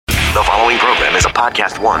The following program is a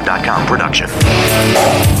podcast1.com production.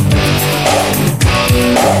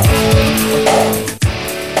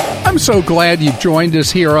 I'm so glad you've joined us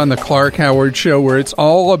here on the Clark Howard Show, where it's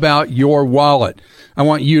all about your wallet. I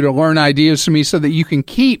want you to learn ideas from me so that you can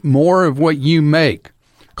keep more of what you make.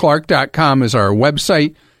 Clark.com is our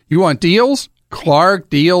website. You want deals?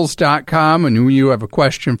 ClarkDeals.com. And when you have a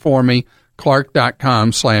question for me,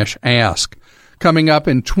 Clark.com/ask. Coming up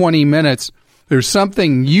in 20 minutes, there's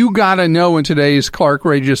something you got to know in today's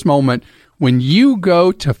Clarkrageous moment. When you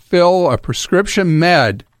go to fill a prescription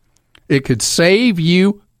med, it could save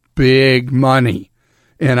you big money.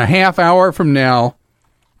 In a half hour from now,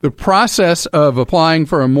 the process of applying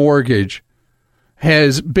for a mortgage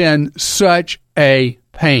has been such a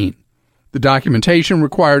pain. The documentation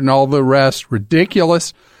required and all the rest,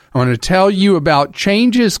 ridiculous. I want to tell you about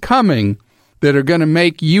changes coming that are going to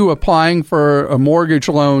make you applying for a mortgage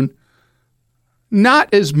loan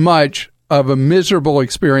not as much of a miserable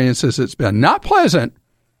experience as it's been. Not pleasant,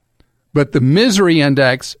 but the misery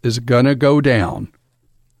index is going to go down.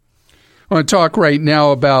 I want to talk right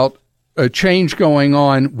now about a change going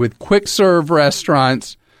on with quick serve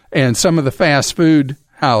restaurants and some of the fast food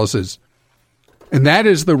houses. And that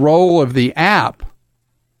is the role of the app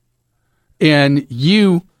in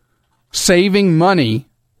you saving money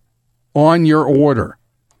on your order.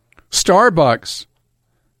 Starbucks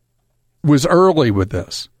was early with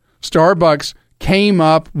this. Starbucks came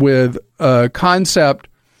up with a concept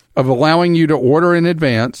of allowing you to order in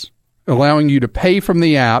advance, allowing you to pay from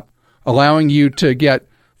the app, allowing you to get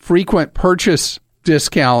frequent purchase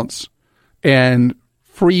discounts and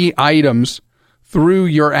free items through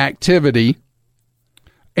your activity,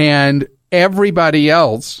 and everybody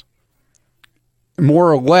else,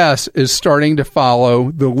 more or less, is starting to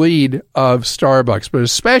follow the lead of Starbucks, but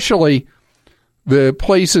especially the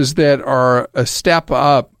places that are a step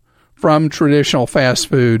up from traditional fast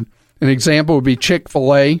food. An example would be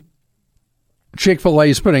Chick-fil-A. Chick-fil-A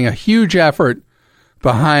is putting a huge effort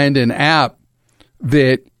behind an app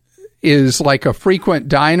that is like a frequent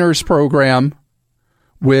diners program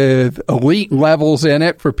with elite levels in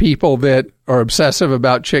it for people that are obsessive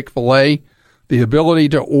about Chick-fil-A, the ability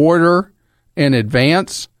to order in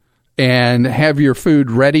advance and have your food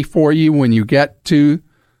ready for you when you get to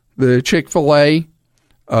the Chick-fil-A,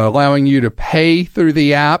 allowing you to pay through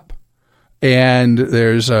the app, and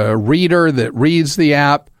there's a reader that reads the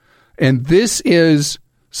app. And this is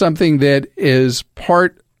something that is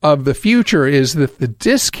part of the future, is that the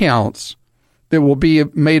discounts that will be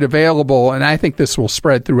made available, and I think this will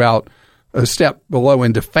spread throughout a step below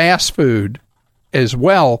into fast food as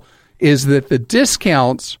well, is that the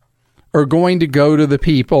discounts are going to go to the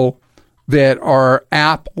people that are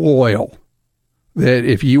app loyal. That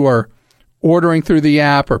if you are ordering through the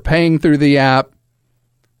app or paying through the app,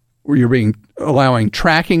 or you're allowing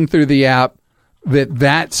tracking through the app,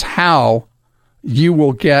 that's how you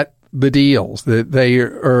will get the deals. That they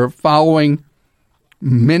are following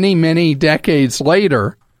many, many decades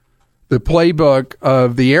later the playbook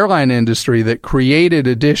of the airline industry that created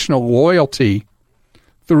additional loyalty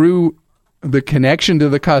through the connection to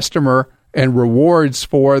the customer and rewards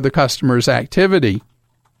for the customer's activity.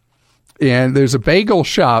 And there's a bagel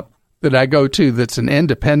shop that I go to that's an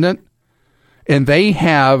independent, and they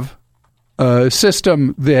have a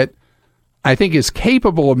system that I think is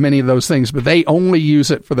capable of many of those things, but they only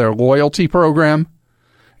use it for their loyalty program.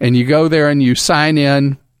 And you go there and you sign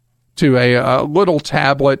in to a little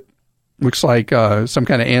tablet, looks like some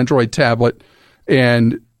kind of Android tablet,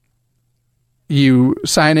 and you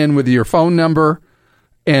sign in with your phone number,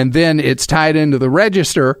 and then it's tied into the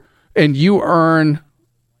register, and you earn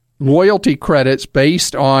loyalty credits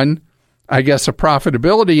based on, I guess, a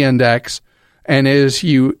profitability index. And as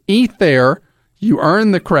you eat there, you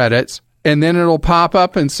earn the credits, and then it'll pop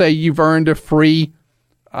up and say you've earned a free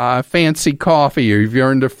fancy coffee, or you've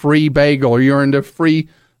earned a free bagel, or you earned a free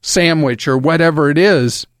sandwich, or whatever it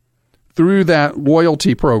is through that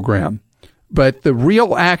loyalty program. But the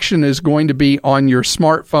real action is going to be on your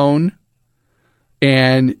smartphone,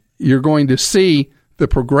 and you're going to see the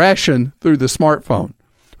progression through the smartphone.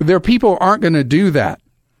 But there are people who aren't going to do that.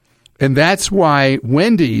 And that's why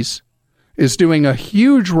Wendy's is doing a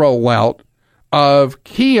huge rollout of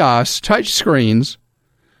kiosk touchscreens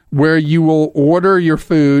where you will order your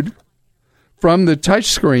food from the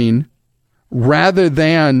touchscreen rather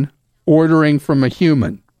than ordering from a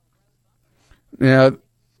human. Now,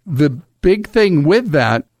 the big thing with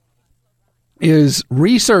that is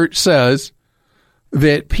research says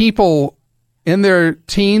that people in their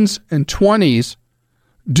teens and 20s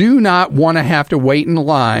do not want to have to wait in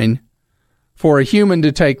line for a human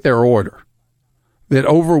to take their order. that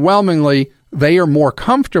overwhelmingly they are more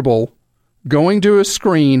comfortable going to a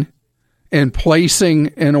screen and placing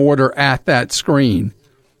an order at that screen.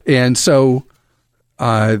 And so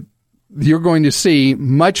you're going to see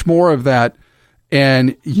much more of that.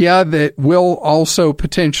 And yeah, that will also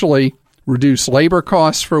potentially reduce labor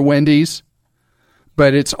costs for Wendy's,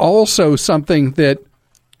 but it's also something that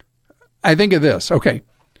I think of this. Okay.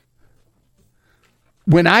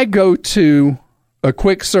 When I go to a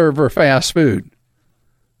quick serve or fast food,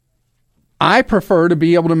 I prefer to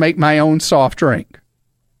be able to make my own soft drink.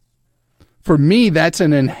 For me, that's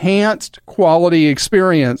an enhanced quality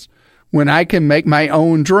experience when I can make my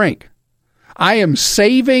own drink. I am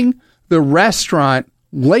saving the restaurant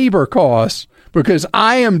labor costs because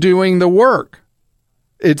I am doing the work.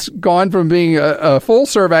 It's gone from being a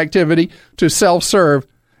full-serve activity to self-serve,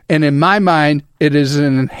 and in my mind, it is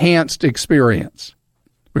an enhanced experience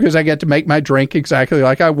because I get to make my drink exactly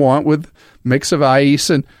like I want with a mix of ice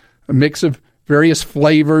and a mix of various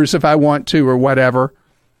flavors if I want to or whatever.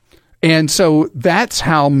 And so that's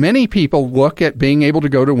how many people look at being able to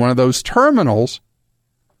go to one of those terminals,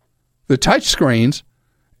 the touch screens,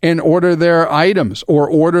 and order their items or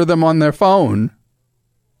order them on their phone.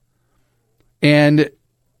 And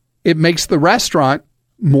it makes the restaurant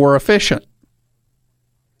more efficient.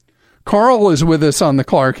 Carl is with us on the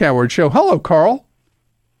Clark Howard Show. Hello, Carl.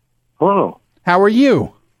 Hello. How are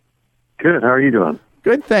you? Good. How are you doing?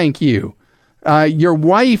 Good, thank you. Your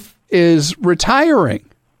wife is retiring.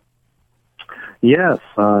 Yes,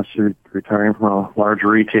 she's retiring from a large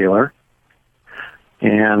retailer,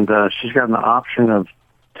 and she's got an option of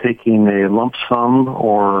taking a lump sum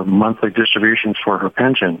or monthly distributions for her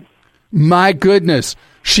pension. My goodness,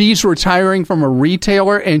 she's retiring from a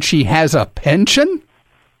retailer and she has a pension?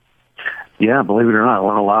 Yeah, believe it or not,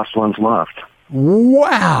 one of the last ones left.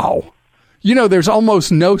 Wow. You know, there's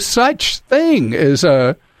almost no such thing as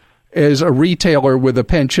a retailer with a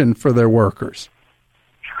pension for their workers.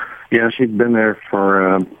 Yeah, she's been there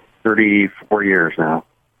for 34 years now.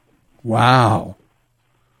 Wow.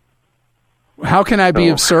 How can I be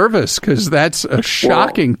of service? Because that's a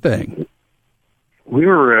shocking thing. We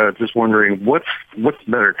were just wondering, what's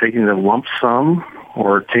better, taking the lump sum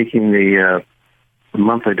or taking the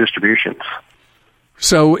monthly distributions?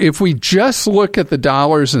 So if we just look at the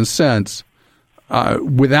dollars and cents,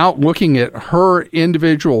 without looking at her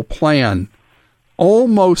individual plan,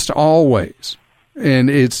 almost always, and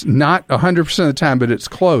it's not 100% of the time, but it's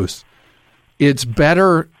close, it's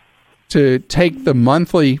better to take the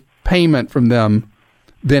monthly payment from them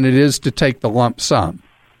than it is to take the lump sum.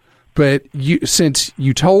 But since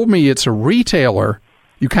you told me it's a retailer,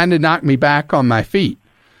 you kind of knocked me back on my feet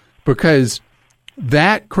because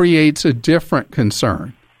that creates a different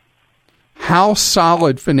concern. How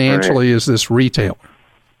solid financially is this retailer?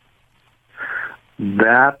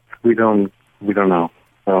 That we don't know.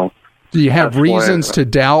 So do you have reasons to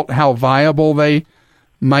doubt how viable they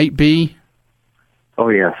might be? Oh,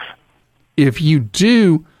 yes. If you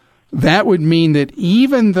do, that would mean that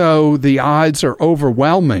even though the odds are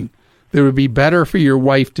overwhelming, it would be better for your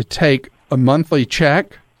wife to take a monthly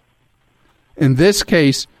check. In this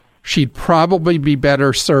case, she'd probably be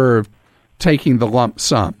better served taking the lump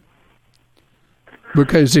sum.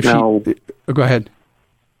 Because if now, she... Go ahead.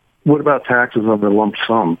 What about taxes on the lump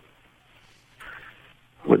sum?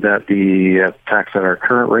 Would that be taxed at our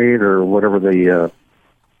current rate or whatever the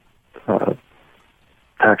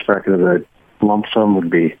tax bracket of the lump sum would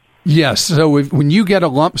be? Yes. So when you get a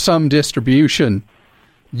lump sum distribution,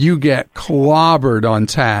 you get clobbered on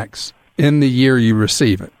tax in the year you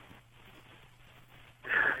receive it.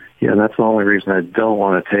 Yeah, that's the only reason I don't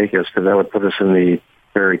want to take it, is because that would put us in the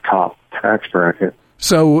very top tax bracket.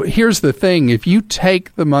 So here's the thing. If you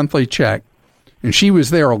take the monthly check, and she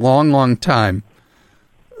was there a long, long time,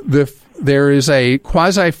 there is a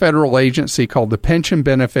quasi-federal agency called the Pension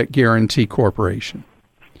Benefit Guarantee Corporation.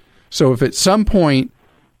 So if at some point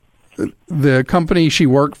the company she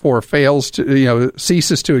worked for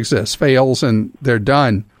ceases to exist, fails, and they're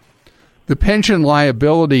done, the pension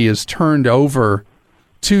liability is turned over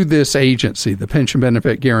to this agency, the Pension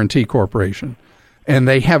Benefit Guarantee Corporation. And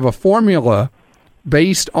they have a formula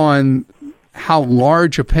based on how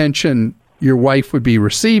large a pension your wife would be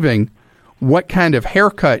receiving, what kind of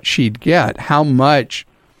haircut she'd get, how much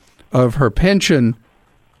of her pension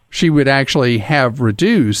she would actually have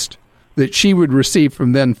reduced that she would receive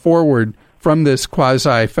from then forward from this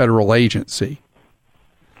quasi-federal agency.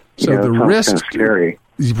 So the risk, kind of scary.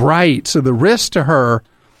 Right. So the risk to her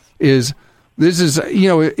is,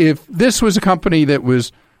 if this was a company that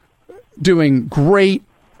was doing great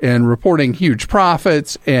and reporting huge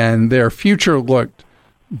profits and their future looked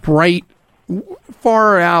bright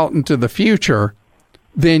far out into the future,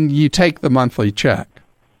 then you take the monthly check.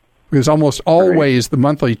 Because almost always the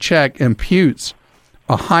monthly check imputes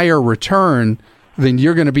a higher return than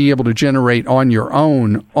you're going to be able to generate on your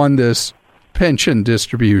own on this pension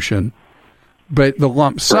distribution. But the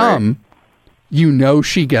lump sum,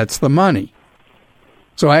 she gets the money.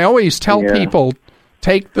 So I always tell people,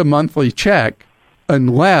 take the monthly check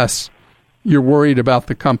unless you're worried about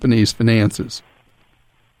the company's finances.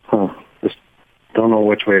 Just don't know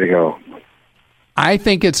which way to go. I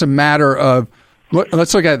think it's a matter of,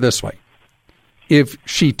 let's look at it this way. If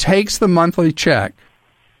she takes the monthly check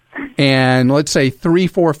and let's say 3,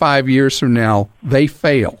 4, 5 years from now, they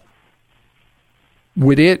fail,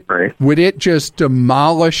 would it just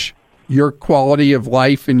demolish your quality of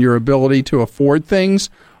life and your ability to afford things?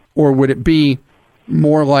 Or would it be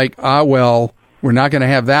more like, we're not going to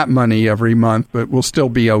have that money every month, but we'll still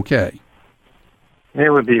be okay? It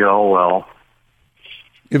would be,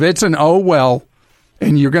 If it's an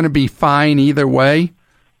and you're going to be fine either way,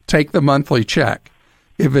 take the monthly check.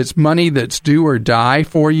 If it's money that's do or die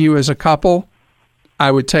for you as a couple,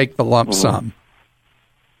 I would take the lump sum.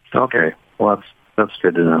 Okay. Well, that's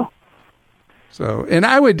good to know. So, and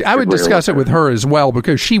I would discuss it with her as well,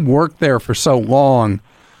 because she worked there for so long.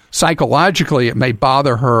 Psychologically, it may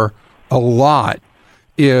bother her a lot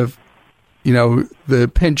if,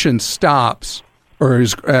 the pension stops, or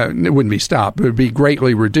it wouldn't be stopped, it would be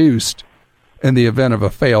greatly reduced in the event of a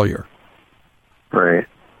failure. Right.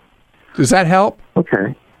 Does that help?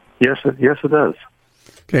 Okay. Yes, it does.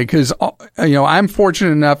 Okay, because, I'm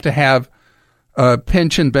fortunate enough to have a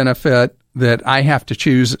pension benefit that I have to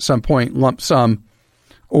choose at some point, lump sum,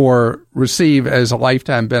 or receive as a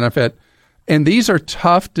lifetime benefit. And these are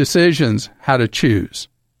tough decisions how to choose.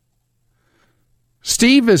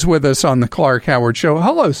 Steve is with us on the Clark Howard Show.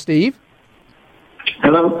 Hello, Steve.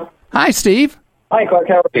 Hello. Hi, Steve. Hi, Clark.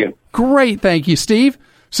 How are you? Great, thank you, Steve.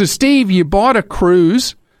 So, Steve, you bought a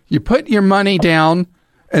cruise, you put your money down,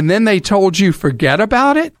 and then they told you forget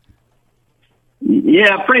about it?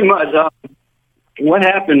 Yeah, pretty much. What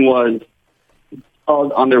happened was,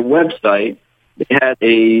 on their website, they had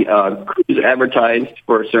a cruise advertised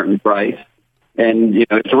for a certain price, and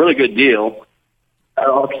it's a really good deal. I was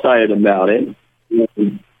all excited about it.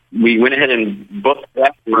 We went ahead and booked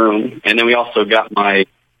that room, and then we also got my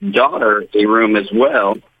daughter a room as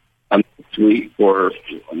well, a suite for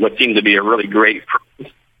what seemed to be a really great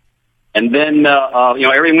price. And then,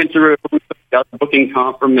 everything went through. We got the booking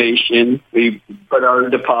confirmation. We put our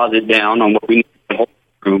deposit down on what we needed to hold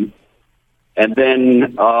the room. And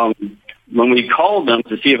then when we called them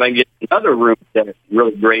to see if I could get another room at a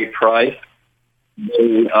really great price,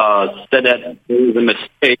 they said that there was a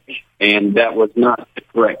mistake, and that was not the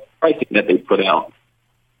correct pricing that they put out.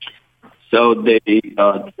 So they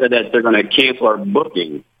said that they're going to cancel our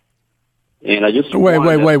booking. And I just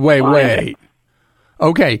wait.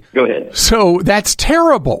 Okay. Go ahead. So that's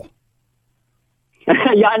terrible.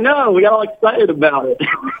 Yeah, I know. We got all excited about it.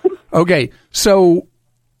 Okay. So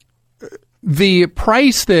the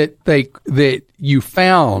price that you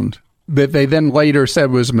found that they then later said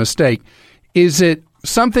was a mistake, is it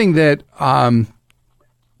something that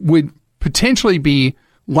would potentially be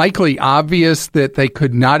likely obvious that they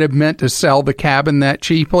could not have meant to sell the cabin that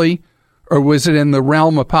cheaply? Or was it in the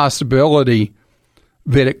realm of possibility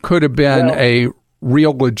that it could have been a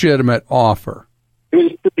real legitimate offer? It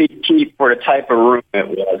was pretty cheap for the type of room it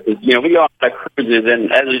was. Because, we go on cruises,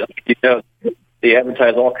 and as they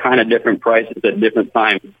advertise all kind of different prices at different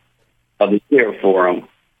times of the year for them.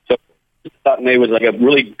 So I thought maybe it was like a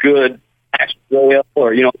really good tax sale,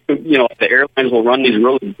 or the airlines will run these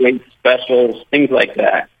really great specials, things like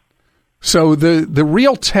that. So the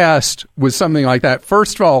real test was something like that.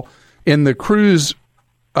 First of all, in the cruise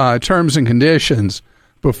terms and conditions,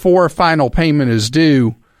 before final payment is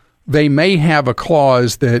due, they may have a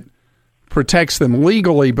clause that protects them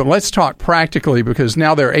legally, but let's talk practically, because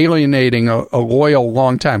now they're alienating a loyal,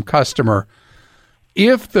 longtime customer.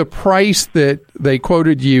 If the price that they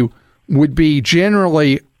quoted you would be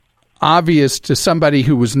generally obvious to somebody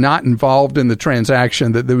who was not involved in the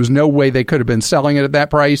transaction, that there was no way they could have been selling it at that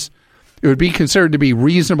price, it would be considered to be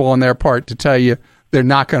reasonable on their part to tell you they're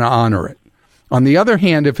not going to honor it. On the other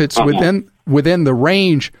hand, if it's within the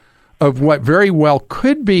range of what very well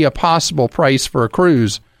could be a possible price for a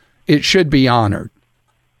cruise, it should be honored.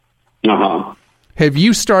 Uh-huh. Have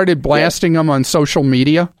you started blasting them on social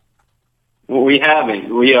media? Well, we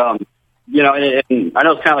haven't. We, and I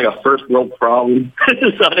know it's kind of like a first world problem, so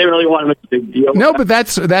I didn't really want to make a big deal. No, but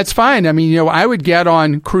that's fine. I mean, I would get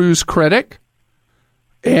on Cruise Critic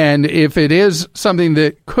And if it is something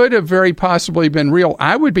that could have very possibly been real,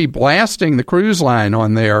 I would be blasting the cruise line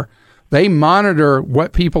on there. They monitor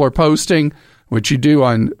what people are posting, what you do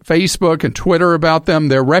on Facebook and Twitter about them.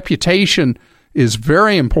 Their reputation is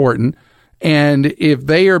very important. And if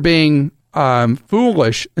they are being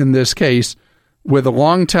foolish in this case with a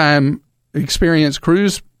long-time experienced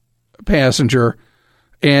cruise passenger,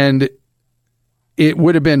 and it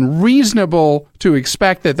would have been reasonable to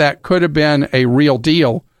expect that that could have been a real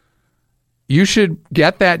deal, you should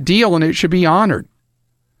get that deal and it should be honored.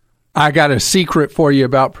 I got a secret for you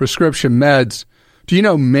about prescription meds. Do you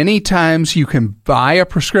know many times you can buy a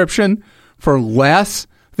prescription for less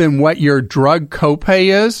than what your drug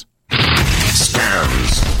copay is?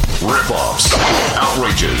 Scams, rip-offs,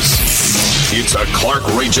 outrages. It's a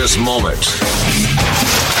Clark-rageous moment.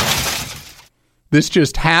 This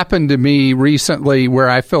just happened to me recently where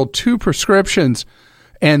I filled 2 prescriptions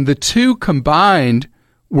and the 2 combined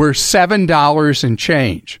were $7 and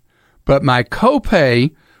change. But my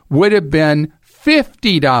copay would have been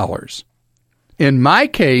 $50. In my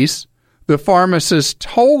case, the pharmacist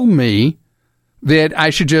told me that I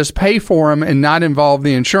should just pay for them and not involve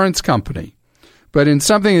the insurance company. But in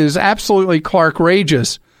something that is absolutely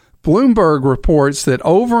Clark-rageous, Bloomberg reports that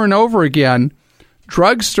over and over again,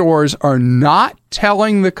 drugstores are not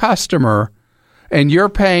telling the customer, and you're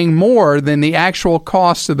paying more than the actual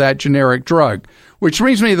cost of that generic drug. Which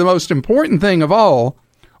brings me to the most important thing of all,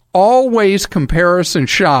 always comparison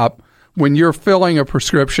shop when you're filling a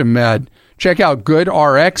prescription med. Check out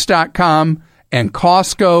GoodRx.com and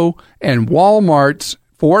Costco and Walmart's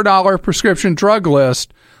 $4 prescription drug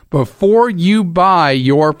list before you buy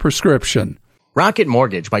your prescription. Rocket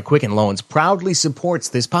Mortgage by Quicken Loans proudly supports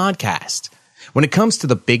this podcast. When it comes to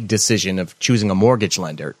the big decision of choosing a mortgage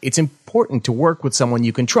lender, it's important to work with someone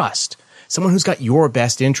you can trust, someone who's got your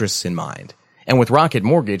best interests in mind. And with Rocket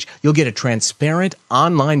Mortgage, you'll get a transparent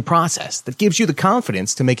online process that gives you the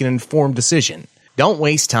confidence to make an informed decision. Don't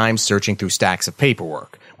waste time searching through stacks of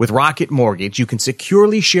paperwork. With Rocket Mortgage, you can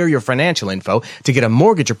securely share your financial info to get a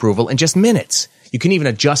mortgage approval in just minutes. You can even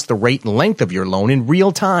adjust the rate and length of your loan in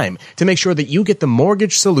real time to make sure that you get the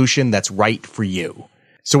mortgage solution that's right for you.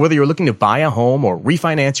 So whether you're looking to buy a home or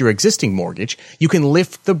refinance your existing mortgage, you can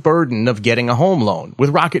lift the burden of getting a home loan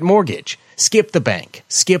with Rocket Mortgage. Skip the bank.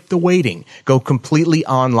 Skip the waiting. Go completely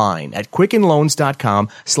online at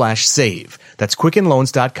quickenloans.com/save. That's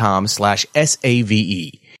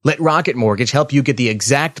quickenloans.com/SAVE. Let Rocket Mortgage help you get the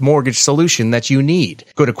exact mortgage solution that you need.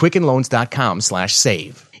 Go to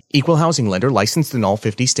quickenloans.com/save. Equal housing lender licensed in all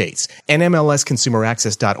 50 states.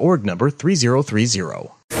 NMLSconsumeraccess.org number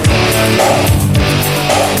 3030.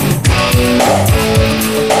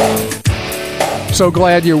 So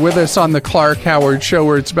glad you're with us on the Clark Howard Show,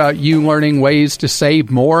 where it's about you learning ways to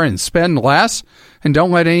save more and spend less. And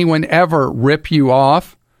don't let anyone ever rip you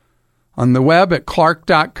off. On the web at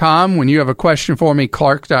clark.com, when you have a question for me,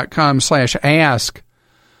 clark.com/ask.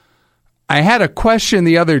 I had a question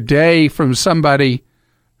the other day from somebody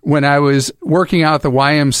when I was working out at the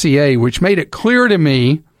YMCA, which made it clear to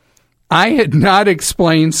me I had not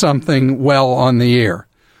explained something well on the air.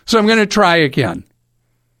 So I'm going to try again.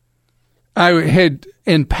 I had,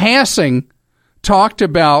 in passing, talked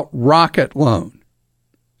about Rocket Loan.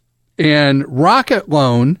 And Rocket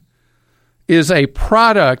Loan is a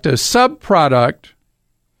product, a sub-product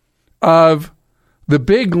of the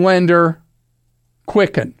big lender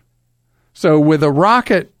Quicken. So with a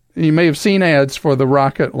Rocket, you may have seen ads for the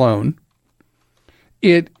Rocket Loan.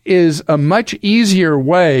 It is a much easier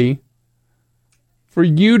way for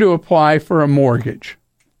you to apply for a mortgage.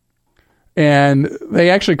 And they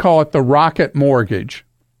actually call it the Rocket Mortgage.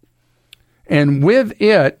 And with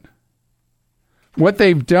it, what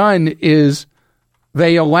they've done is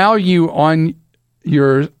they allow you on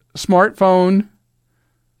your smartphone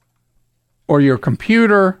or your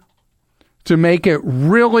computer to make it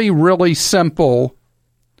really, really simple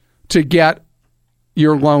to get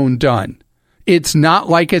your loan done. It's not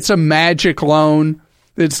like it's a magic loan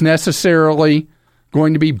that's necessarily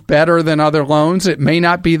going to be better than other loans. It may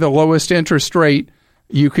not be the lowest interest rate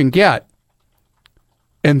you can get.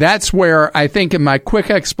 And that's where I think in my quick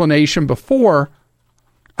explanation before,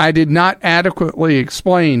 I did not adequately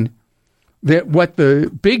explain that what the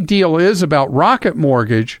big deal is about Rocket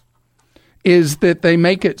Mortgage is that they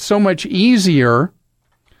make it so much easier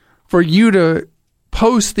for you to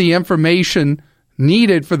post the information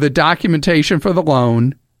needed for the documentation for the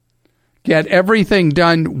loan, get everything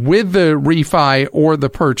done with the refi or the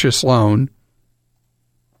purchase loan,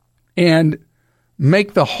 and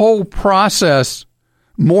make the whole process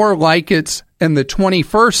more like it's in the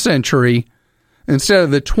 21st century instead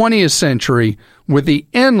of the 20th century with the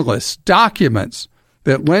endless documents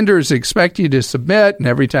that lenders expect you to submit, and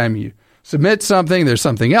every time you submit something, there's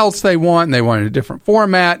something else they want, and they want it in a different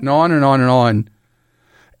format, and on and on and on.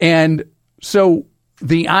 And so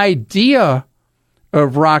the idea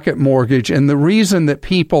of Rocket Mortgage and the reason that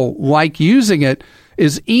people like using it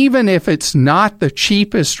is even if it's not the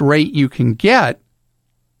cheapest rate you can get,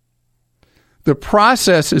 the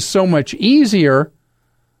process is so much easier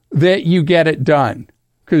that you get it done.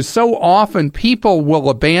 Because so often people will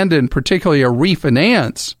abandon particularly a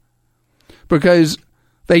refinance because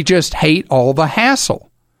they just hate all the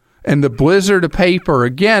hassle and the blizzard of paper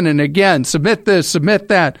again and again. Submit this, submit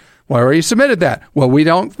that. Well, I already submitted that. Well, we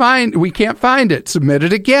can't find it. Submit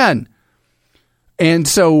it again. And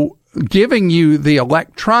so giving you the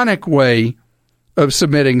electronic way of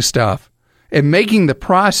submitting stuff and making the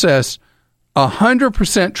process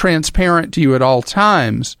 100% transparent to you at all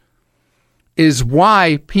times is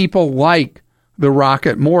why people like the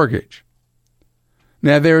Rocket Mortgage.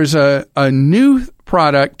 Now, there's a new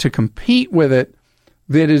product to compete with it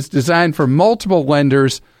that is designed for multiple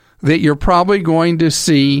lenders that you're probably going to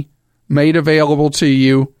see made available to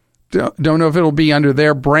you. Don't know if it'll be under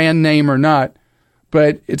their brand name or not,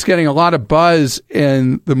 but it's getting a lot of buzz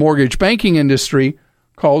in the mortgage banking industry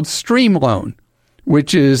called Streamloan,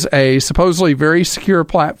 which is a supposedly very secure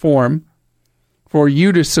platform for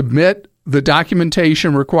you to submit the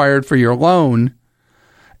documentation required for your loan.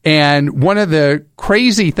 And one of the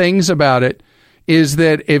crazy things about it is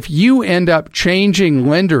that if you end up changing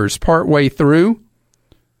lenders partway through,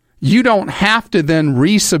 you don't have to then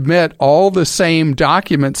resubmit all the same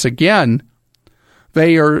documents again.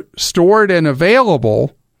 They are stored and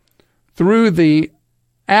available through the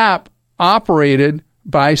app operated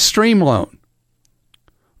by Streamloan.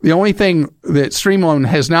 The only thing that Streamloan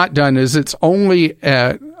has not done is it's only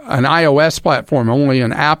an iOS platform, only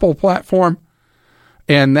an Apple platform.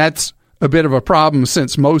 And that's a bit of a problem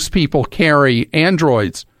since most people carry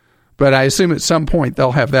Androids. But I assume at some point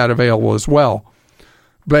they'll have that available as well.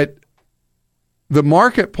 But the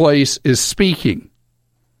marketplace is speaking.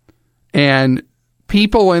 And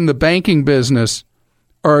people in the banking business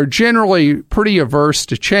are generally pretty averse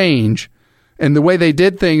to change. And the way they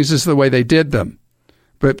did things is the way they did them.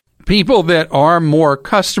 But people that are more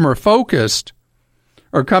customer focused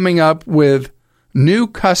are coming up with new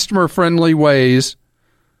customer-friendly ways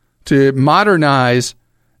to modernize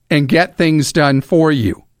and get things done for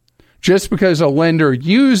you. Just because a lender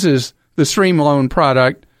uses the Streamloan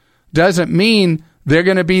product doesn't mean they're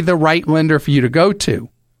going to be the right lender for you to go to.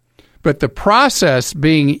 But the process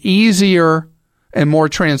being easier and more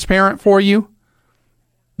transparent for you,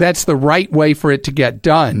 that's the right way for it to get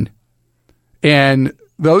done. And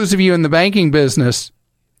those of you in the banking business,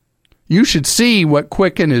 you should see what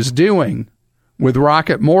Quicken is doing with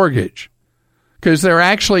Rocket Mortgage, because they're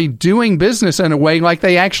actually doing business in a way like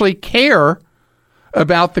they actually care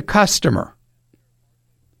about the customer.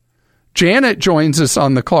 Janet joins us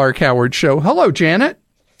on the Clark Howard Show. Hello, Janet.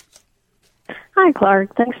 Hi,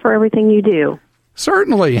 Clark. Thanks for everything you do.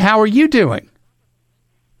 Certainly. How are you doing?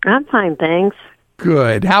 I'm fine, thanks.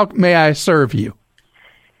 Good. How may I serve you?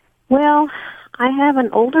 Well, I have an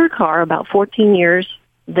older car, about 14 years,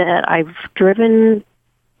 that I've driven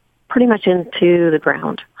pretty much into the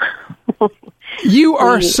ground. You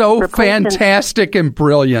are so fantastic and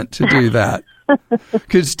brilliant to do that.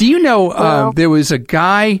 Because do you know there was a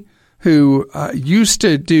guy who used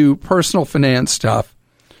to do personal finance stuff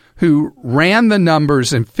who ran the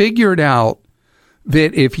numbers and figured out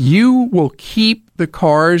that if you will keep the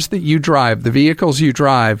cars that you drive, the vehicles you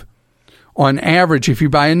drive, on average, if you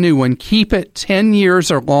buy a new one, keep it 10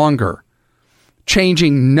 years or longer,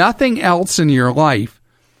 changing nothing else in your life,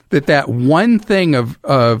 that one thing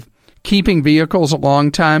of keeping vehicles a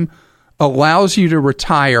long time allows you to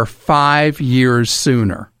retire 5 years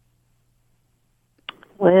sooner.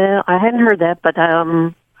 Well, I hadn't heard that, but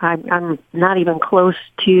I'm not even close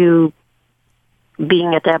to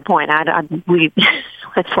being at that point. We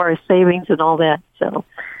as far as savings and all that. So,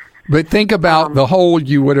 but think about the hole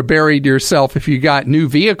you would have buried yourself if you got new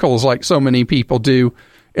vehicles like so many people do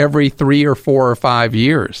every 3 or 4 or 5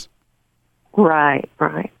 years. Right.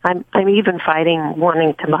 I'm even fighting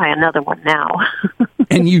wanting to buy another one now.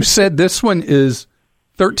 And you said this one is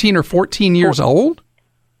 13 or 14 years old?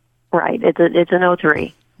 Right. It's an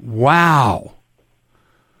 03. Wow.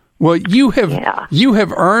 Well, you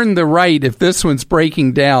have earned the right, if this one's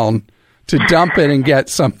breaking down, to dump it and get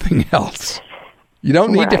something else. You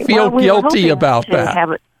don't need to feel guilty about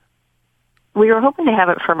that. We were hoping to have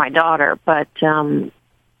it for my daughter, but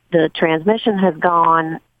the transmission has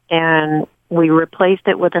gone, and we replaced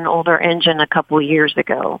it with an older engine a couple of years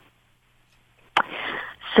ago.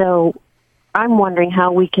 So I'm wondering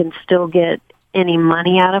how we can still get any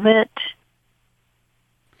money out of it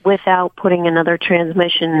without putting another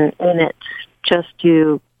transmission in it just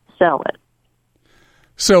to sell it.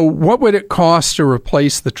 So what would it cost to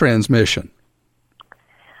replace the transmission?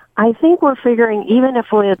 I think we're figuring even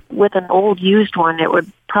if with an old used one, it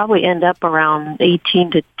would probably end up around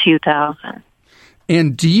 $18,000 to $2,000.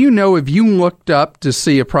 And do you know, if you looked up to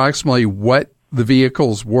see approximately what the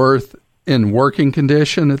vehicle's worth in working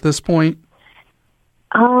condition at this point?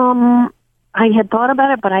 I had thought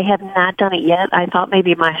about it, but I have not done it yet. I thought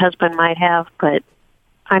maybe my husband might have, but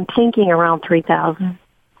I'm thinking around $3,000.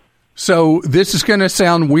 So this is going to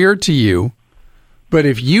sound weird to you, but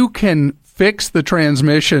if you can fix the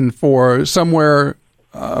transmission for somewhere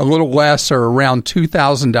a little less or around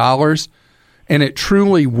 $2,000, and it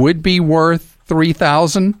truly would be worth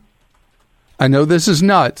 $3,000. I know this is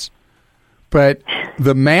nuts, but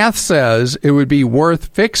the math says it would be worth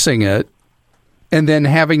fixing it and then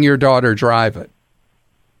having your daughter drive it.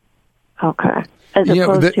 Okay. As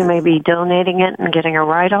opposed to maybe donating it and getting a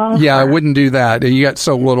write-off? Yeah, I wouldn't do that. You got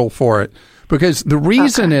so little for it. Because the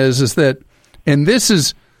reason is that, and this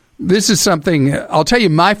is something, I'll tell you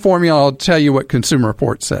my formula, I'll tell you what Consumer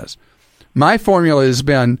Report says. My formula has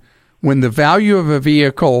been when the value of a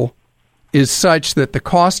vehicle is such that the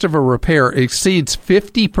cost of a repair exceeds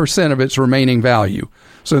 50% of its remaining value.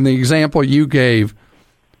 So in the example you gave,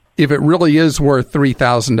 if it really is worth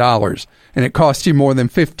 $3,000 and it costs you more than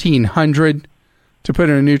 $1,500 to put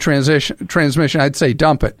in a new transmission, I'd say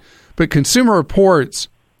dump it. But Consumer Reports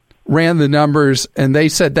ran the numbers and they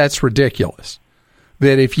said that's ridiculous.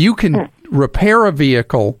 That if you can repair a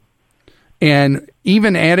vehicle and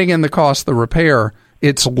even adding in the cost of the repair,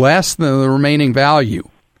 it's less than the remaining value.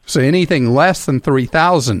 So anything less than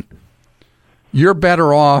 $3,000, you're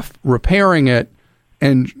better off repairing it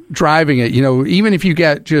and driving it. You know, even if you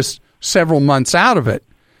get just several months out of it,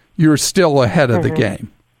 you're still ahead of the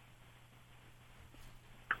game.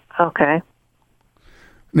 Okay.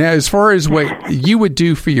 Now, as far as what you would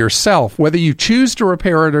do for yourself, whether you choose to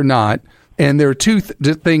repair it or not, and there are two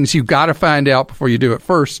things you've got to find out before you do it.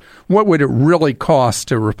 First, what would it really cost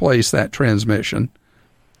to replace that transmission?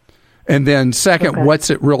 And then second, what's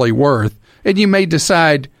it really worth? And you may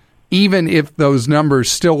decide, even if those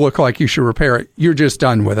numbers still look like you should repair it, you're just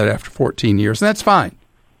done with it after 14 years. And that's fine.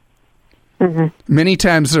 Mm-hmm. Many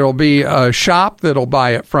times there'll be a shop that'll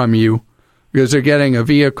buy it from you because they're getting a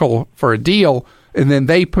vehicle for a deal, and then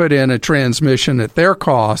they put in a transmission at their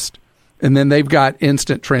cost, and then they've got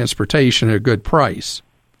instant transportation at a good price.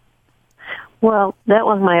 Well, that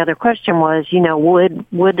was my other question was, you know,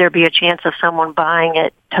 would there be a chance of someone buying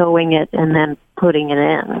it, towing it, and then putting it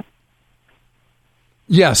in?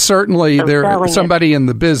 Yes, certainly So there's somebody in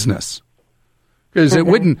the business. Because it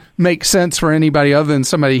wouldn't make sense for anybody other than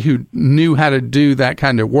somebody who knew how to do that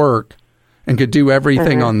kind of work and could do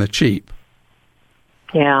everything on the cheap.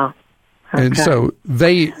 Yeah. Okay. And so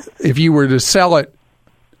if you were to sell it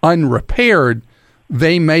unrepaired,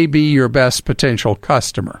 they may be your best potential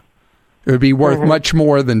customer. It would be worth much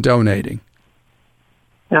more than donating.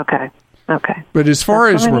 Okay. But as far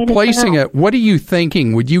as replacing it, what are you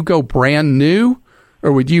thinking? Would you go brand new,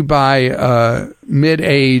 or would you buy a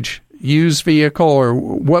mid-age used vehicle, or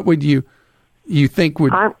what would you think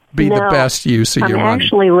would be the best use of your money? I'm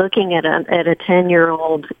actually looking at a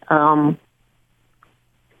 10-year-old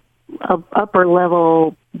upper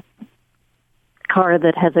level car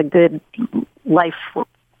that has a good life,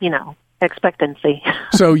 expectancy.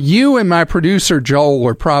 So you and my producer Joel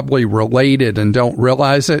are probably related and don't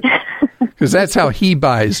realize it, because that's how he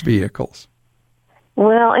buys vehicles.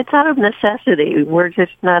 Well, it's out of necessity. We're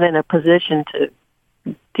just not in a position to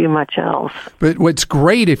do much else. But what's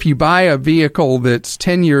great, if you buy a vehicle that's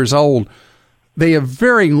 10 years old, they have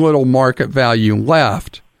very little market value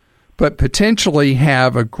left, but potentially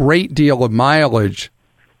have a great deal of mileage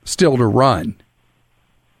still to run.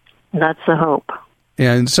 That's the hope.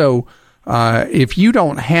 And so if you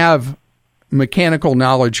don't have mechanical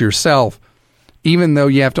knowledge yourself, even though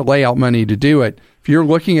you have to lay out money to do it, if you're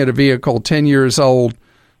looking at a vehicle 10 years old,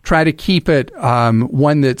 try to keep it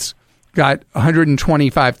one that's got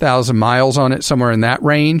 125,000 miles on it, somewhere in that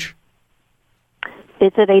range.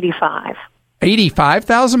 It's at 85.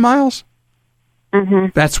 85,000 miles? Mm-hmm.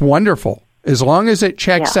 That's wonderful. As long as it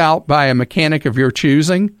checks out by a mechanic of your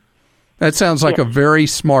choosing, that sounds like a very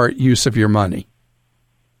smart use of your money.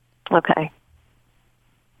 Okay.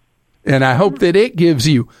 And I hope that it gives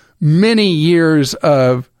you many years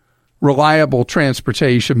of reliable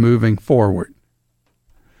transportation moving forward.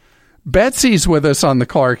 Betsy's with us on the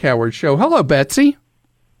Clark Howard Show. Hello, Betsy.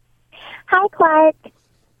 Hi, Clark.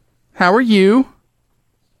 How are you?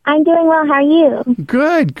 I'm doing well. How are you?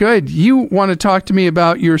 Good, good. You want to talk to me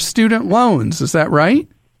about your student loans, is that right?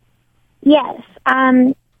 Yes.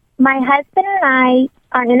 My husband and I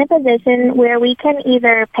are in a position where we can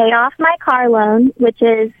either pay off my car loan, which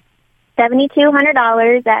is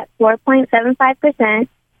 $7,200 at 4.75%,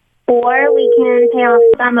 or we can pay off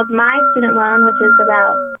some of my student loan, which is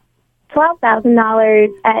about $12,000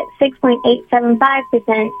 at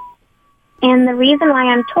 6.875%. And the reason why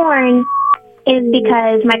I'm torn is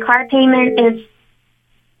because my car payment is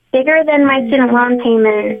bigger than my student loan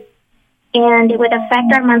payment, and it would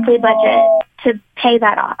affect our monthly budget to pay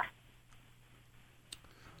that off.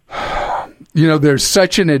 You know, there's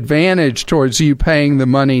such an advantage towards you paying the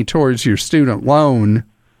money towards your student loan,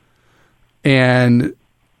 and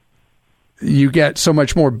you get so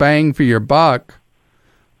much more bang for your buck.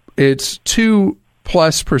 It's 2+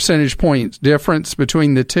 percentage points difference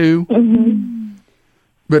between the two. Mm-hmm.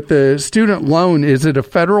 But the student loan, is it a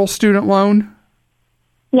federal student loan?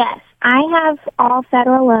 Yes, I have all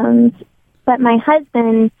federal loans, but my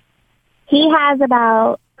husband, he has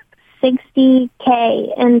about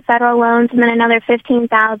 $60K in federal loans and then another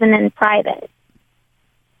 $15,000 in private.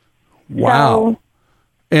 Wow. So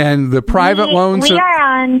and the private loans we are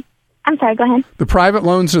on, I'm sorry, go ahead. The private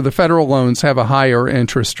loans or the federal loans have a higher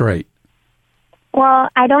interest rate? Well,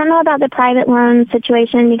 I don't know about the private loan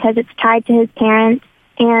situation because it's tied to his parents,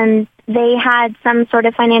 and they had some sort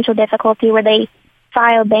of financial difficulty where they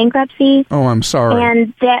filed bankruptcy. Oh, I'm sorry.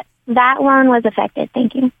 And that loan was affected.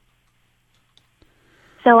 Thank you.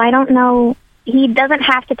 So I don't know. He doesn't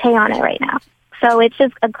have to pay on it right now. So it's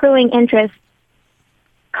just accruing interest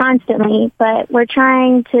constantly. But we're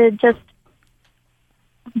trying to just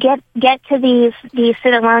get to these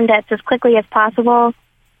student loan debts as quickly as possible.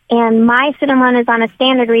 And my student loan is on a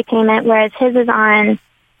standard repayment, whereas his is on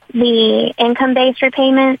the income-based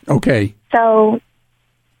repayment. Okay. So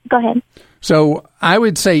go ahead. So I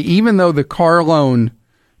would say even though the car loan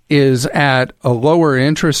is at a lower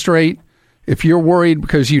interest rate, if you're worried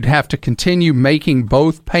because you'd have to continue making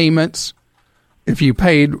both payments if you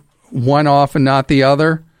paid one off and not the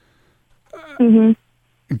other,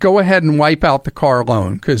 go ahead and wipe out the car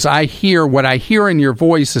loan, because what I hear in your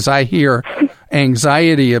voice is I hear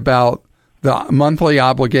anxiety about the monthly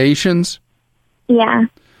obligations. Yeah.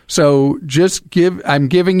 So I'm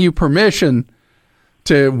giving you permission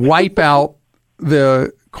to wipe out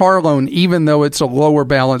the car loan, even though it's a lower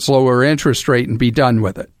balance, lower interest rate, and be done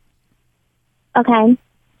with it. Okay.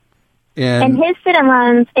 And his student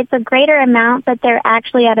loans, it's a greater amount, but they're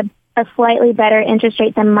actually at a slightly better interest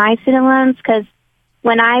rate than my student loans, because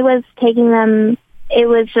when I was taking them, it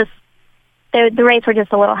was just, the rates were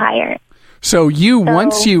just a little higher. So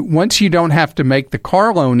once you don't have to make the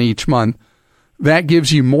car loan each month, that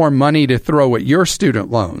gives you more money to throw at your student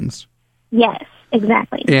loans. Yes,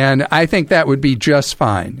 exactly. And I think that would be just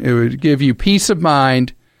fine. It would give you peace of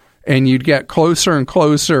mind, and you'd get closer and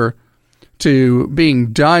closer to being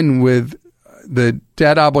done with the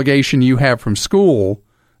debt obligation you have from school,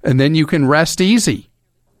 and then you can rest easy.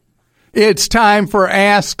 It's time for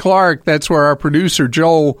Ask Clark. That's where our producer,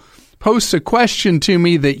 Joel, posts a question to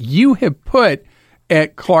me that you have put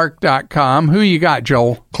at Clark.com. Who you got,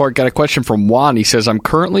 Joel? Clark got a question from Juan. He says, I'm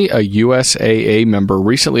currently a USAA member,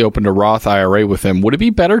 recently opened a Roth IRA with him. Would it be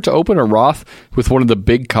better to open a Roth with one of the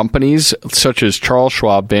big companies such as Charles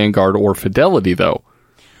Schwab, Vanguard, or Fidelity, though?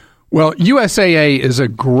 Well, USAA is a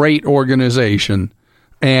great organization,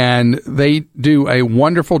 and they do a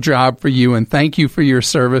wonderful job for you, and thank you for your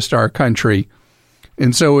service to our country.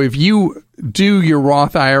 And so if you do your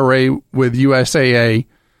Roth IRA with USAA,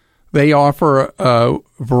 they offer a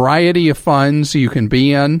variety of funds you can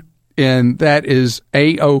be in, and that is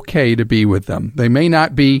A-OK to be with them. They may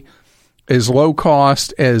not be as low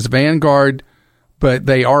cost as Vanguard, but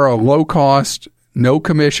they are a low cost, no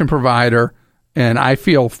commission provider, and I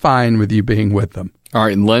feel fine with you being with them. All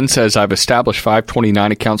right, and Len says, I've established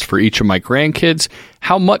 529 accounts for each of my grandkids.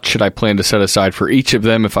 How much should I plan to set aside for each of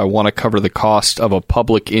them if I want to cover the cost of a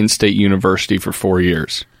public in-state university for 4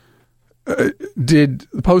 years? Did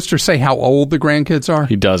the poster say how old the grandkids are?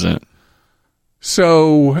 He doesn't.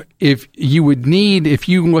 So if you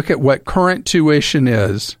look at what current tuition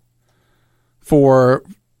is for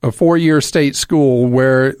a 4-year state school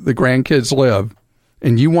where the grandkids live,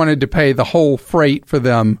 and you wanted to pay the whole freight for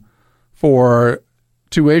them for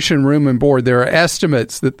tuition, room, and board, there are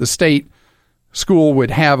estimates that the state school would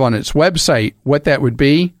have on its website what that would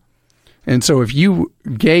be. And so if you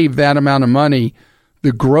gave that amount of money,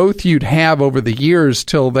 the growth you'd have over the years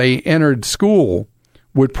till they entered school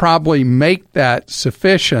would probably make that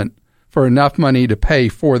sufficient for enough money to pay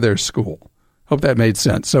for their school. Hope that made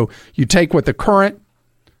sense. So you take what the current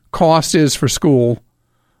cost is for school,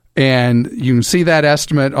 and you can see that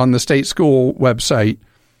estimate on the state school website,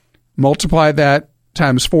 multiply that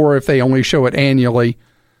times 4 if they only show it annually,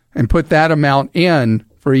 and put that amount in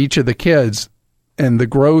for each of the kids, and the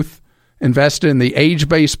growth invested in the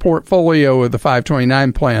age-based portfolio of the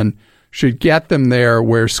 529 plan should get them there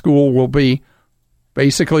where school will be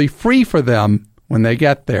basically free for them when they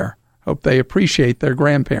get there. Hope they appreciate their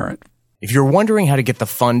grandparent. If you're wondering how to get the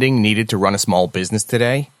funding needed to run a small business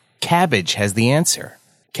today, Kabbage has the answer.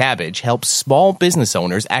 Kabbage helps small business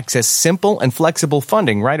owners access simple and flexible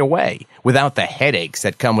funding right away without the headaches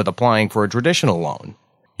that come with applying for a traditional loan.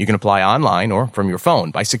 You can apply online or from your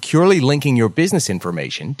phone by securely linking your business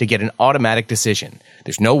information to get an automatic decision.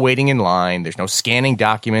 There's no waiting in line, there's no scanning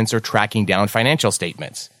documents or tracking down financial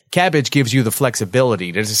statements. Kabbage gives you the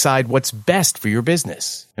flexibility to decide what's best for your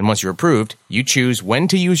business. And once you're approved, you choose when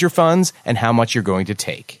to use your funds and how much you're going to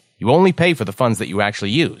take. You only pay for the funds that you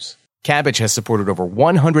actually use. Kabbage has supported over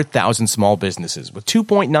 100,000 small businesses with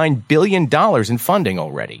 $2.9 billion in funding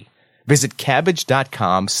already. Visit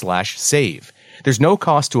Kabbage.com/save. There's no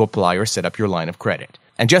cost to apply or set up your line of credit.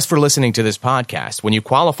 And just for listening to this podcast, when you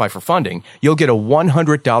qualify for funding, you'll get a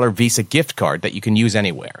 $100 Visa gift card that you can use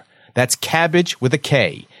anywhere. That's Kabbage with a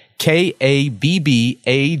K.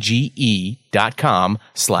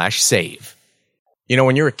 Kabbage.com/save. You know,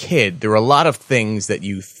 when you're a kid, there are a lot of things that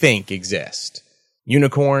you think exist.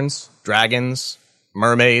 Unicorns, dragons,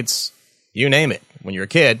 mermaids, you name it. When you're a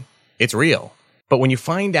kid, it's real. But when you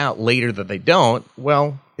find out later that they don't,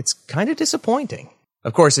 well, it's kind of disappointing.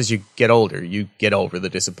 Of course, as you get older, you get over the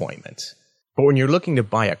disappointment. But when you're looking to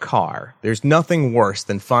buy a car, there's nothing worse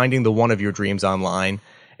than finding the one of your dreams online,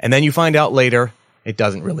 and then you find out later it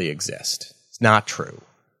doesn't really exist. It's not true.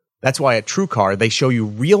 That's why at TrueCar, they show you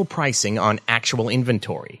real pricing on actual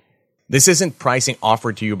inventory. This isn't pricing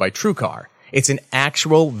offered to you by TrueCar. It's an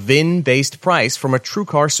actual VIN-based price from a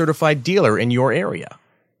TrueCar certified dealer in your area.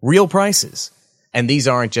 Real prices. And these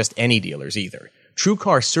aren't just any dealers either.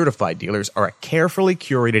 TrueCar certified dealers are a carefully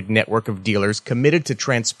curated network of dealers committed to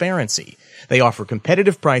transparency. They offer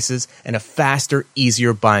competitive prices and a faster,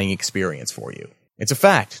 easier buying experience for you. It's a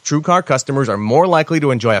fact. TrueCar customers are more likely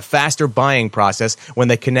to enjoy a faster buying process when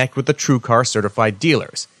they connect with the TrueCar certified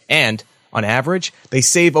dealers. And, on average, they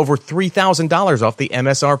save over $3,000 off the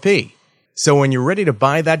MSRP. So when you're ready to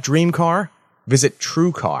buy that dream car, visit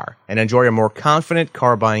TrueCar and enjoy a more confident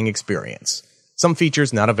car buying experience. Some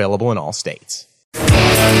features not available in all states.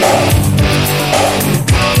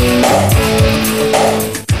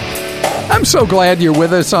 I'm so glad you're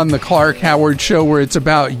with us on the Clark Howard Show, where it's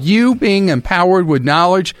about you being empowered with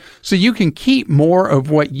knowledge so you can keep more of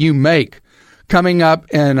what you make. Coming up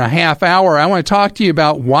in a half hour, I want to talk to you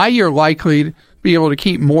about why you're likely to be able to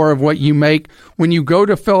keep more of what you make when you go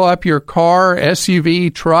to fill up your car,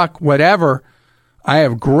 SUV, truck, whatever. I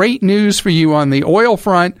have great news for you on the oil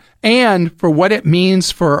front and for what it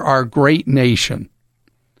means for our great nation.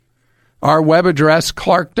 Our web address,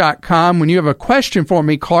 clark.com. When you have a question for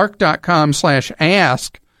me,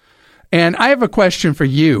 clark.com/ask. And I have a question for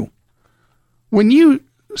you. When you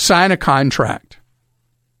sign a contract,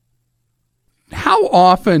 how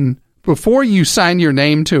often before you sign your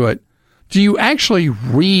name to it, do you actually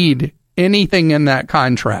read anything in that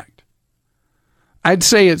contract? I'd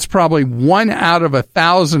say it's probably 1 out of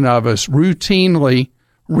 1,000 of us routinely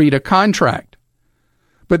read a contract.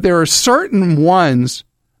 But there are certain ones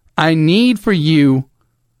I need for you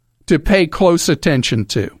to pay close attention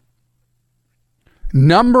to.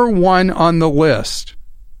 Number 1 on the list,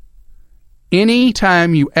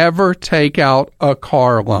 anytime you ever take out a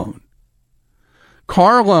car loan.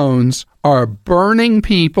 Car loans are burning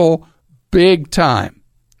people big time.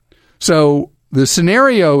 So the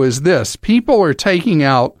scenario is this. People are taking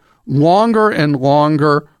out longer and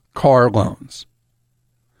longer car loans.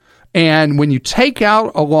 And when you take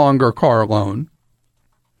out a longer car loan,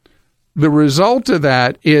 the result of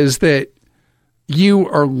that is that you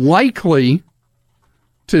are likely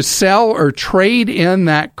to sell or trade in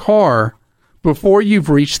that car before you've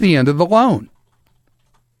reached the end of the loan.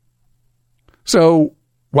 So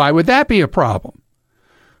why would that be a problem?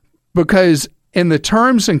 Because in the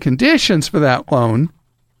terms and conditions for that loan,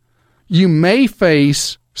 you may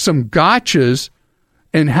face some gotchas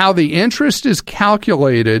in how the interest is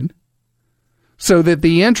calculated so that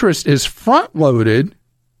the interest is front-loaded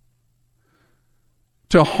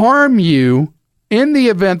to harm you in the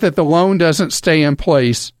event that the loan doesn't stay in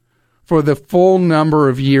place for the full number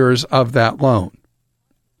of years of that loan.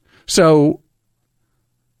 So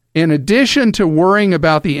in addition to worrying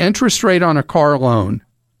about the interest rate on a car loan,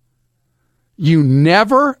 you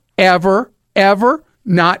never, ever, ever,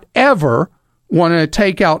 not ever want to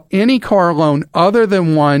take out any car loan other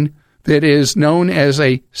than one that is known as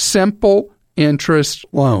a simple interest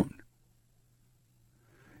loan.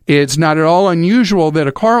 It's not at all unusual that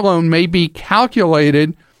a car loan may be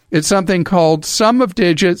calculated at something called sum of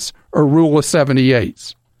digits or rule of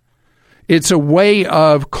 78. It's a way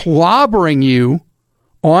of clobbering you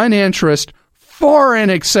on interest far in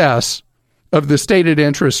excess of the stated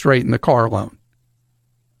interest rate in the car loan.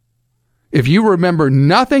 If you remember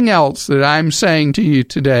nothing else that I'm saying to you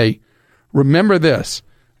today, remember this.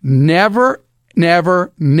 Never,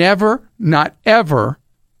 never, never, not ever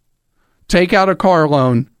take out a car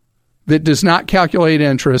loan that does not calculate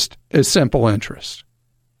interest as simple interest.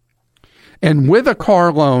 And with a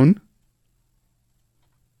car loan,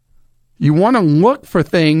 you want to look for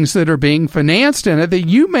things that are being financed in it that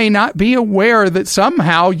you may not be aware that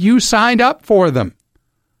somehow you signed up for them.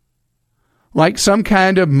 Like some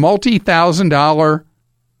kind of multi-$1,000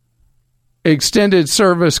 extended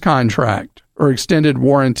service contract or extended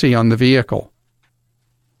warranty on the vehicle.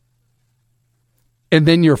 And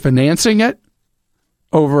then you're financing it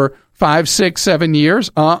over 5, 6, 7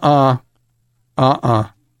 years?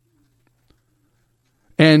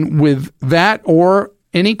 And with that or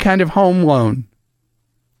any kind of home loan,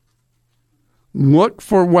 look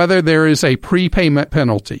for whether there is a prepayment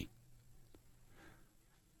penalty.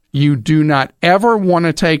 You do not ever want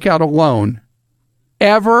to take out a loan.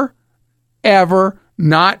 Ever, ever,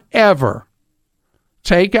 not ever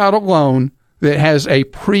take out a loan that has a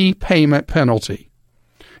prepayment penalty.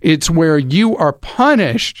 It's where you are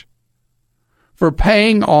punished for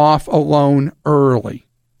paying off a loan early.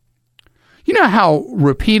 You know how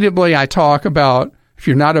repeatedly I talk about if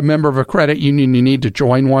you're not a member of a credit union, you need to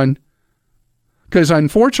join one? Because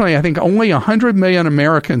unfortunately, I think only 100 million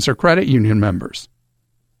Americans are credit union members.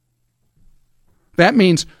 That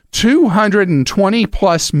means 220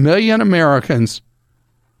 plus million Americans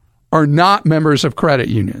are not members of credit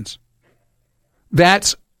unions.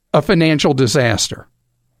 That's a financial disaster.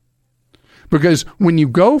 Because when you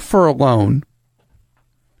go for a loan,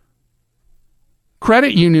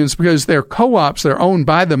 credit unions, because they're co-ops, they're owned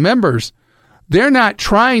by the members, they're not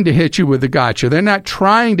trying to hit you with a gotcha. They're not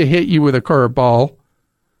trying to hit you with a curveball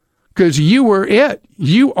because you were it.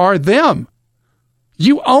 You are them.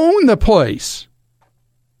 You own the place.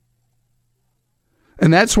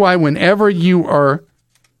 And that's why whenever you are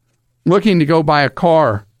looking to go buy a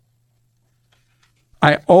car,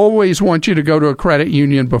 I always want you to go to a credit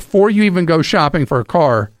union before you even go shopping for a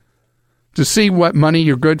car to see what money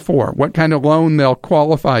you're good for, what kind of loan they'll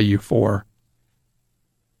qualify you for.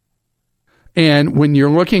 And when you're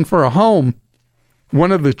looking for a home,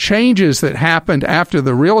 one of the changes that happened after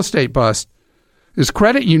the real estate bust is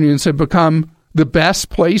credit unions have become the best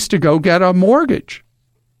place to go get a mortgage,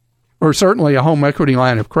 or certainly a home equity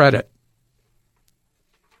line of credit.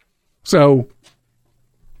 So,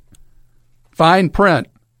 fine print.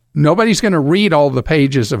 Nobody's going to read all the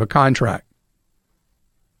pages of a contract.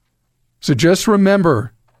 So just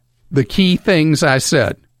remember the key things I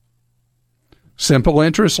said. Simple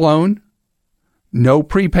interest loan, no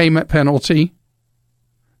prepayment penalty,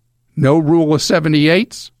 no rule of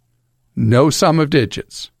 78s, no sum of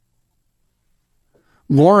digits.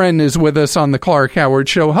 Lauren is with us on the Clark Howard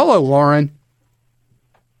Show. Hello, Lauren.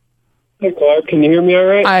 Hey, Clark. Can you hear me all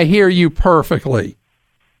right? I hear you perfectly.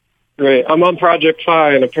 Great. I'm on Project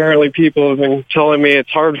Fi, and apparently people have been telling me it's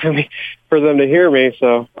hard for them to hear me,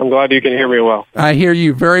 so I'm glad you can hear me well. I hear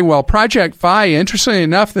you very well. Project Fi, interestingly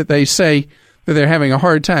enough that they say that they're having a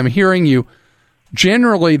hard time hearing you.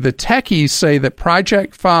 Generally, the techies say that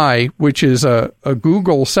Project Fi, which is a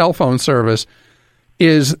Google cell phone service,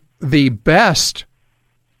 is the best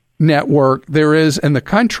network there is in the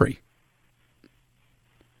country.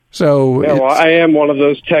 So, yeah, well, I am one of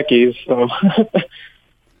those techies, so...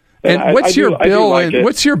 And what's your bill?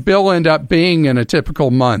 What's your bill end up being in a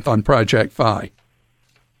typical month on Project Fi?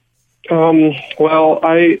 Well,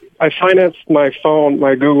 I financed my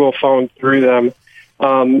Google phone through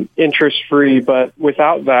them, interest free, but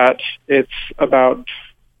without that, it's about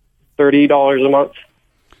 $30 a month.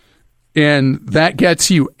 And that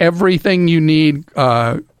gets you everything you need,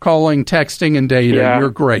 calling, texting, and data. Yeah.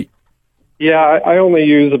 You're great. Yeah, I only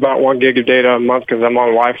use about 1 gig of data a month because I'm on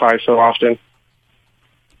Wi-Fi so often.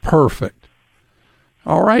 Perfect.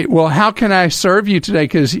 All right. Well, how can I serve you today?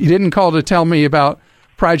 Because you didn't call to tell me about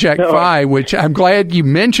Project Fi, which I'm glad you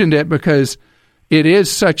mentioned it because it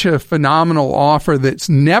is such a phenomenal offer that's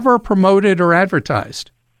never promoted or advertised.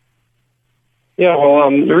 Yeah, well,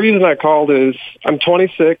 the reason I called is I'm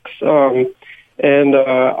 26, and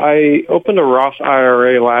I opened a Roth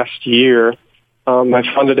IRA last year. I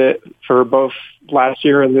funded it for both last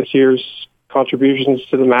year and this year's contributions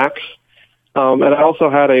to the max. And I also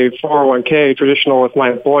had a 401k traditional with my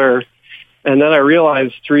employer. And then I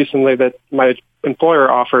realized recently that my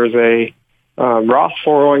employer offers a Roth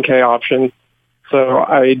 401k option. So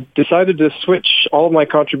I decided to switch all of my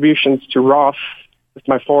contributions to Roth with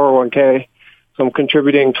my 401k. So I'm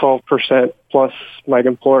contributing 12% plus my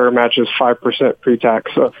employer matches 5% pre-tax.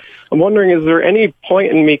 So I'm wondering, is there any point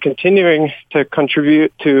in me continuing to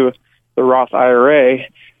contribute to the Roth IRA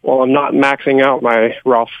while I'm not maxing out my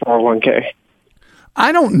Roth 401k?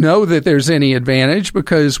 I don't know that there's any advantage,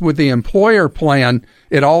 because with the employer plan,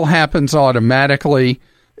 it all happens automatically.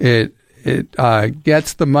 It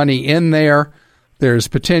gets the money in there. There's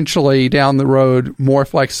potentially down the road more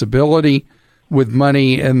flexibility with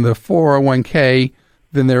money in the 401k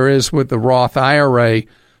than there is with the Roth IRA.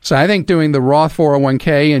 So I think doing the Roth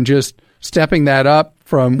 401k and just stepping that up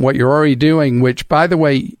from what you're already doing, which, by the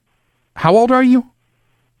way, how old are you?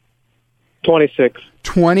 26.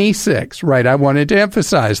 26, right. I wanted to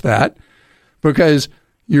emphasize that, because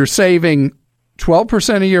you're saving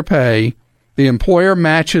 12% of your pay. The employer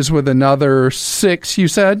matches with another 6, you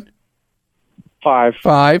said?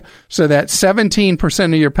 5. So that's 17%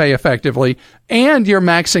 of your pay effectively, and you're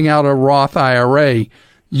maxing out a Roth IRA.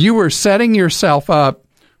 You are setting yourself up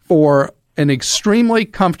for an extremely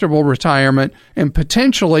comfortable retirement and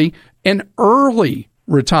potentially an early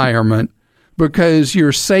retirement, because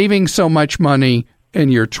you're saving so much money in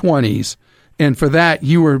your 20s. And for that,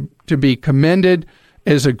 you are to be commended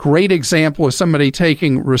as a great example of somebody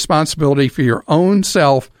taking responsibility for your own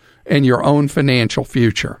self and your own financial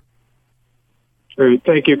future. Great.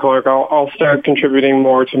 Thank you, Clark. I'll start contributing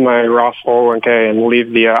more to my Roth 401k and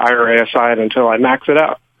leave the IRA aside until I max it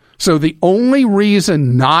out. So the only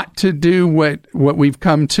reason not to do what we've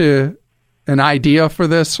come to an idea for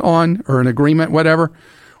this on, or an agreement, whatever,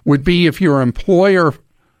 would be if your employer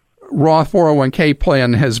Roth 401k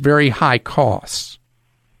plan has very high costs.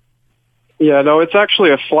 Yeah, no, it's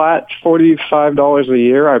actually a flat $45 a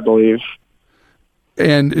year, I believe.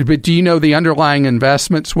 But do you know the underlying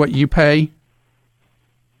investments, what you pay?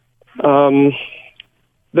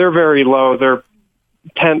 They're very low. They're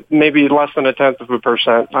maybe less than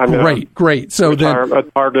 0.1%. I mean, Great. So then a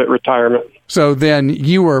target retirement. So then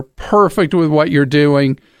you are perfect with what you're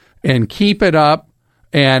doing, and keep it up.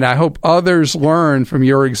 And I hope others learn from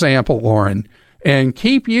your example, Lauren, and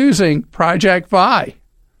keep using Project Vi.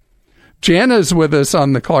 Jana's with us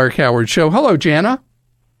on the Clark Howard Show. Hello, Jana.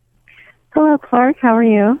 Hello, Clark. How are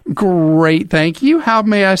you? Great, thank you. How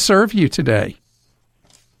may I serve you today?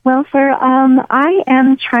 Well, sir, I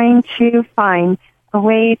am trying to find a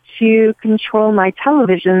way to control my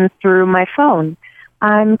television through my phone.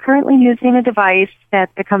 I'm currently using a device that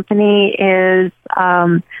the company is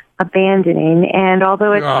abandoning, and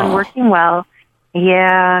although it's been working well,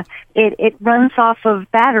 it runs off of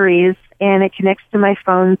batteries, and it connects to my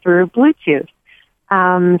phone through Bluetooth.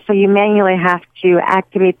 So you manually have to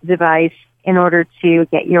activate the device in order to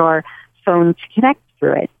get your phone to connect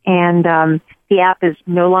through it. And the app is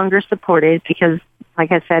no longer supported because,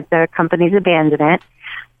 like I said, the company's abandoned it.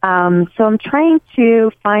 So I'm trying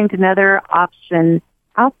to find another option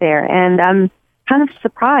out there. And I'm kind of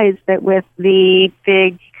surprised that with the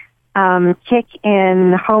big kick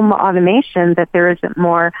in home automation that there isn't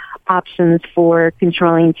more options for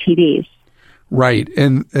controlling TVs. Right.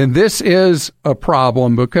 And this is a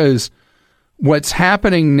problem, because what's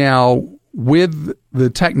happening now with the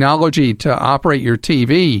technology to operate your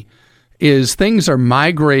TV is things are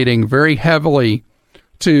migrating very heavily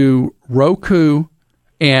to Roku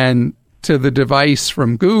and to the device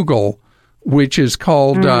from Google, which is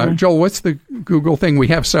called, Joel, what's the Google thing? We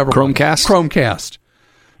have several. Chromecast.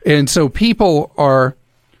 And so people are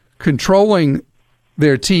controlling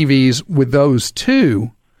their TVs with those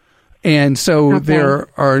two. And so there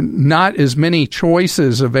are not as many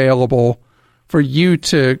choices available for you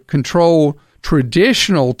to control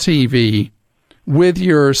traditional TV with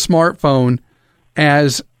your smartphone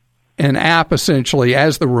as an app, essentially,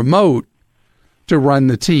 as the remote to run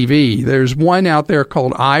the TV. There's one out there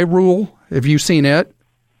called iRule. Have you seen it?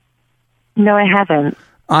 No, I haven't.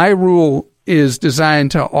 iRule is designed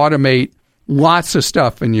to automate lots of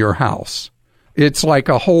stuff in your house. It's like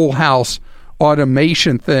a whole house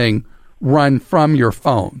automation thing run from your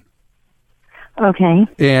phone. Okay.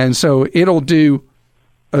 And so it'll do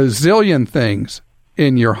a zillion things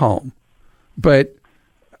in your home. But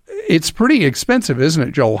it's pretty expensive, isn't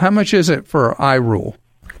it, Joel? How much is it for iRule?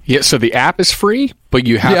 Yeah, so the app is free, but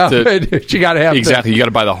you have to... you got to have... Exactly, you got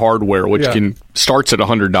to buy the hardware, which starts at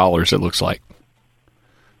 $100, it looks like.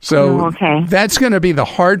 So that's going to be the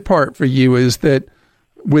hard part for you, is that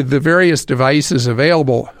with the various devices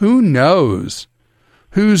available, who knows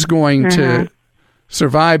who's going to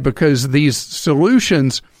survive, because these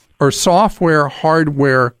solutions are software,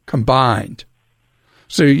 hardware combined.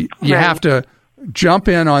 So you have to jump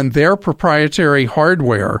in on their proprietary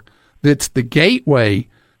hardware that's the gateway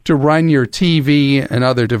to run your TV and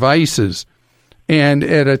other devices. And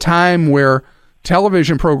at a time where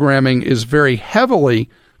television programming is very heavily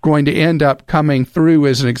going to end up coming through,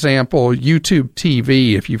 as an example, YouTube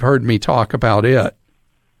TV, if you've heard me talk about it.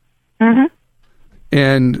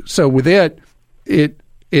 And so with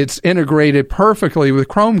it's integrated perfectly with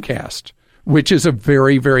Chromecast, which is a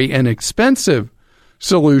very, very inexpensive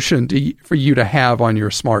solution for you to have on your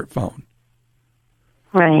smartphone.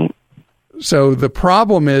 Right. So the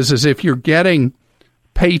problem is if you're getting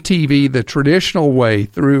pay TV the traditional way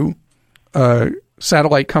through a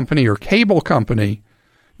satellite company or cable company,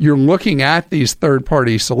 you're looking at these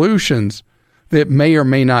third-party solutions that may or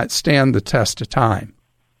may not stand the test of time.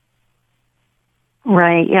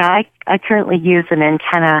 Right. Yeah, I currently use an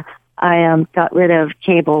antenna. I got rid of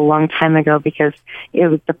cable a long time ago because it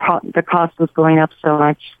was the cost was going up so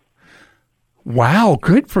much. Wow,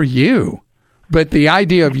 good for you. But the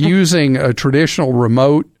idea of using a traditional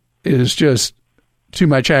remote is just too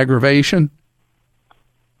much aggravation?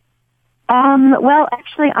 Well,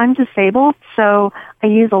 actually, I'm disabled, so I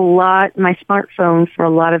use my smartphone for a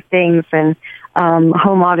lot of things, and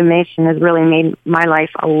home automation has really made my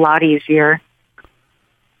life a lot easier.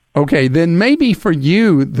 Okay, then maybe for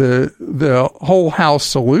you, the whole house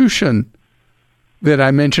solution that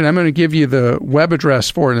I mentioned, I'm going to give you the web address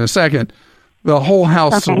for it in a second. The whole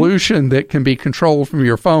house solution that can be controlled from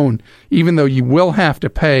your phone, even though you will have to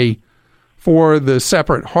pay for the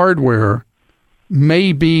separate hardware,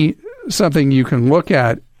 may be something you can look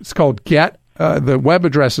at. It's called the web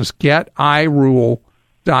address is getirule.com.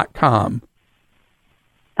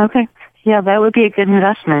 Okay. Yeah, that would be a good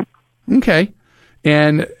investment. Okay.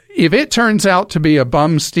 And if it turns out to be a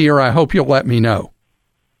bum steer, I hope you'll let me know.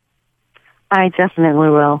 I definitely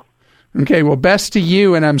will. Okay, well, best to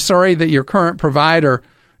you, and I'm sorry that your current provider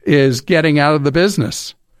is getting out of the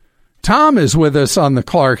business. Tom is with us on the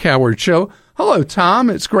Clark Howard Show. Hello, Tom.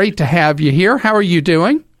 It's great to have you here. How are you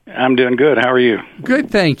doing? I'm doing good. How are you?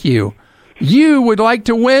 Good, thank you. You would like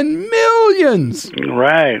to win millions.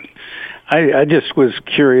 Right. I just was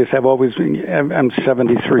curious. I'm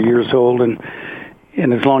 73 years old, and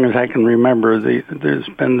as long as I can remember, there's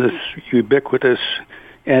been this ubiquitous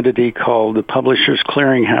entity called the Publishers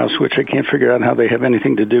Clearinghouse, which I can't figure out how they have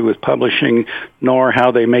anything to do with publishing, nor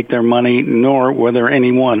how they make their money, nor whether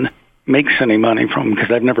anyone makes any money from them,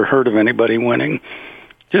 because I've never heard of anybody winning.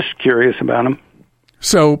 Just curious about them.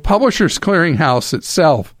 So Publishers Clearinghouse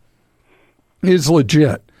itself is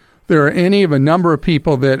legit. There are any of a number of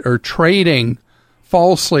people that are trading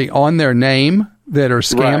falsely on their name that are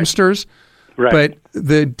scamsters. Right. But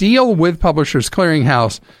the deal with Publishers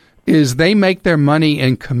Clearinghouse is they make their money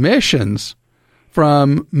in commissions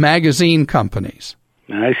from magazine companies.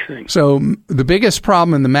 I see. So the biggest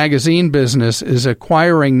problem in the magazine business is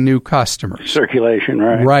acquiring new customers. Circulation,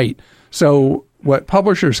 right. Right. So what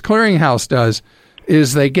Publishers Clearinghouse does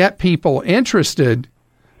is they get people interested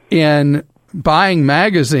in buying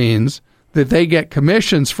magazines that they get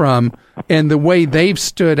commissions from, and the way they've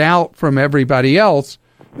stood out from everybody else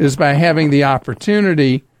is by having the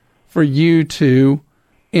opportunity for you to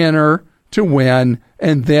enter to win,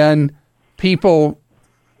 and then people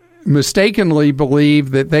mistakenly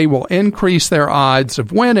believe that they will increase their odds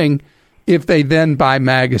of winning if they then buy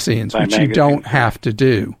magazines, which you don't have to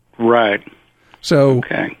do. Right. So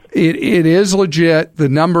it is legit. The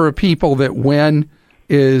number of people that win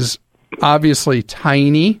is obviously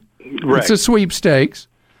tiny. Right. It's a sweepstakes,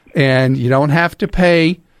 and you don't have to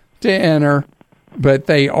pay to enter, but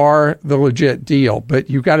they are the legit deal. But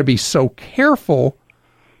you've got to be so careful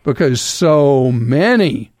because so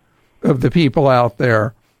many of the people out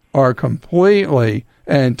there are completely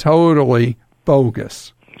and totally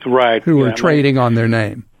bogus. Right. Who are trading on their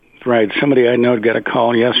name. Right. Somebody I know got a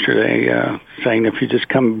call yesterday saying if you just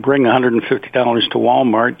come bring $150 to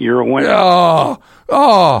Walmart, you're a winner.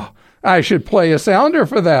 Oh, I should play a sounder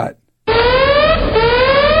for that.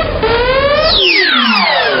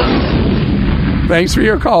 Thanks for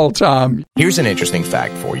your call, Tom. Here's an interesting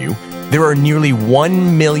fact for you. There are nearly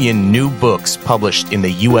 1 million new books published in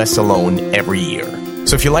the U.S. alone every year.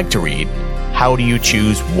 So if you like to read, how do you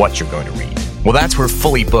choose what you're going to read? Well, that's where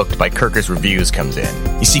Fully Booked by Kirkus Reviews comes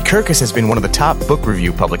in. You see, Kirkus has been one of the top book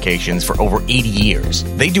review publications for over 80 years.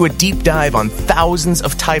 They do a deep dive on thousands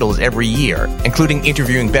of titles every year, including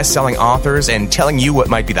interviewing best-selling authors and telling you what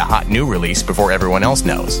might be the hot new release before everyone else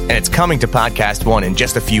knows. And it's coming to Podcast One in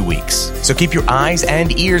just a few weeks. So keep your eyes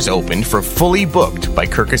and ears open for Fully Booked by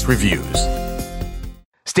Kirkus Reviews.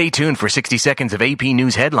 Stay tuned for 60 seconds of AP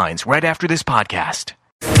News headlines right after this podcast.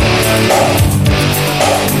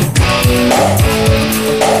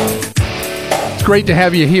 It's great to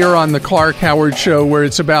have you here on the Clark Howard Show, where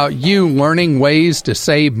it's about you learning ways to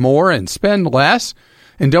save more and spend less,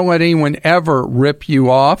 and don't let anyone ever rip you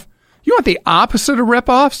off. You want the opposite of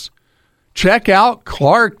rip-offs? Check out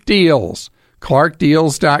Clark Deals.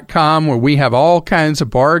 ClarkDeals.com, where we have all kinds of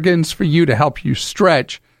bargains for you to help you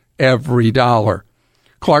stretch every dollar.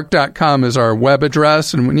 Clark.com is our web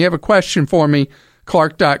address, and when you have a question for me,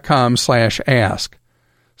 Clark.com/ask.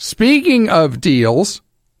 Speaking of deals,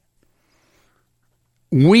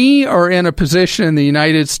 we are in a position in the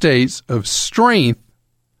United States of strength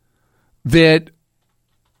that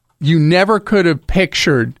you never could have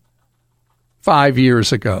pictured 5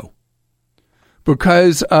 years ago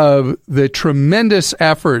because of the tremendous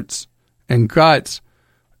efforts and guts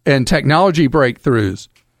and technology breakthroughs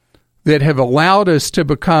that have allowed us to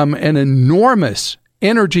become an enormous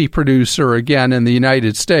energy producer again in the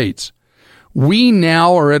United States. We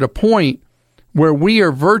now are at a point where we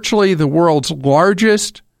are virtually the world's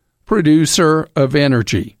largest producer of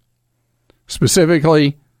energy,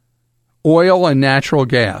 specifically oil and natural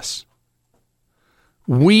gas.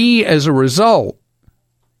 We, as a result,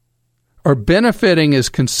 are benefiting as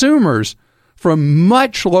consumers from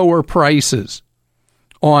much lower prices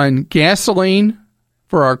on gasoline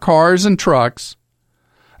for our cars and trucks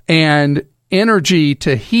and energy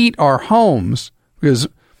to heat our homes, because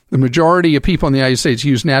the majority of people in the United States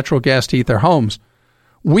use natural gas to heat their homes.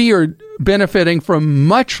 We are benefiting from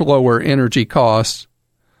much lower energy costs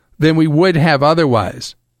than we would have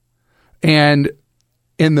otherwise. And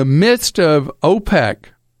in the midst of OPEC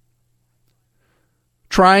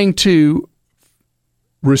trying to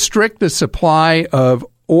restrict the supply of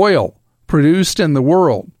oil produced in the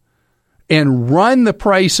world and run the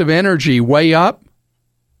price of energy way up,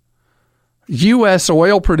 U.S.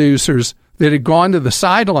 oil producers that had gone to the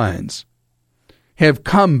sidelines have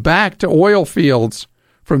come back to oil fields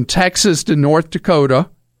from Texas to North Dakota,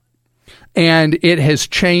 and it has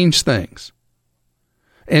changed things.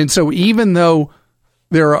 And so even though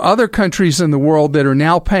there are other countries in the world that are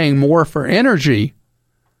now paying more for energy,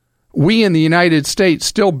 we in the United States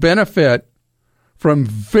still benefit from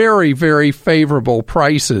very, very favorable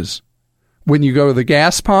prices when you go to the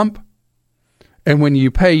gas pump and when you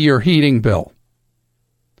pay your heating bill.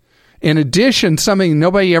 In addition, something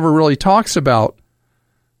nobody ever really talks about,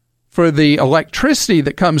 for the electricity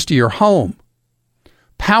that comes to your home,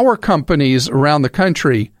 power companies around the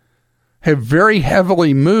country have very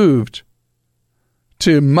heavily moved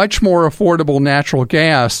to much more affordable natural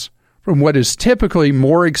gas from what is typically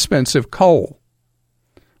more expensive coal,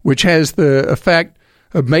 which has the effect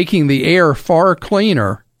of making the air far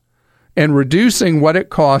cleaner and reducing what it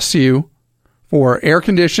costs you for air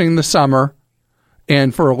conditioning in the summer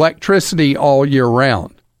and for electricity all year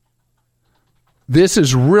round. This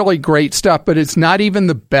is really great stuff, but it's not even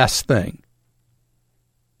the best thing.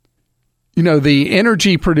 You know, the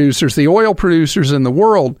energy producers, the oil producers in the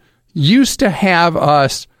world used to have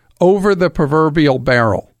us over the proverbial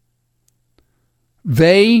barrel.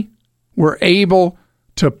 They were able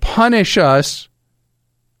to punish us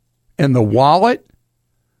in the wallet,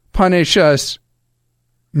 punish us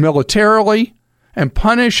militarily, and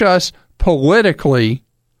punish us politically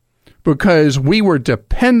because we were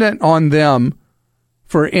dependent on them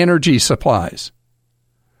for energy supplies.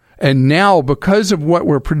 And now, because of what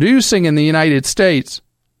we're producing in the United States,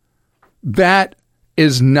 that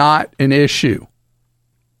is not an issue.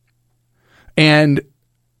 And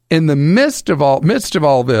in the midst of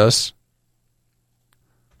all this,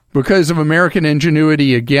 because of American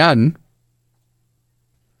ingenuity again,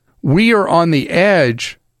 we are on the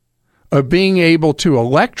edge of being able to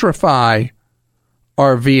electrify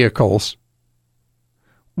our vehicles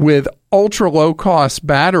with ultra-low-cost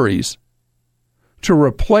batteries to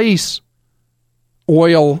replace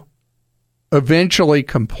oil eventually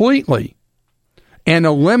completely and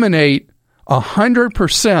eliminate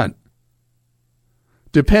 100%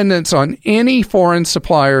 dependence on any foreign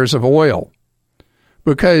suppliers of oil.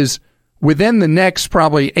 Because within the next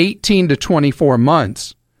probably 18 to 24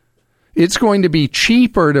 months, it's going to be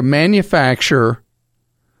cheaper to manufacture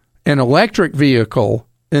an electric vehicle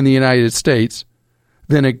in the United States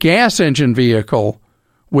than a gas engine vehicle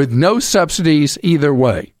with no subsidies either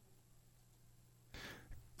way.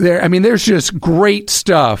 There's just great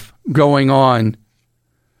stuff going on.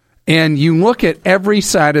 And you look at every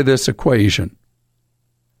side of this equation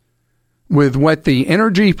with what the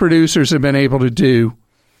energy producers have been able to do.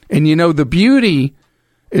 And the beauty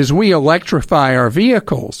is we electrify our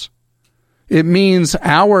vehicles. It means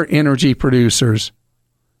our energy producers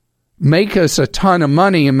make us a ton of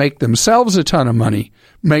money and make themselves a ton of money.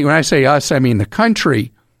 When I say us, I mean the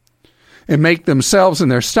country. And make themselves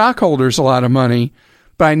and their stockholders a lot of money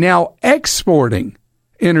by now exporting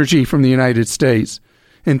energy from the United States.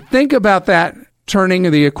 And think about that turning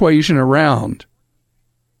of the equation around.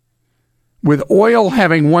 With oil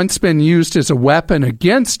having once been used as a weapon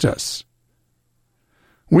against us,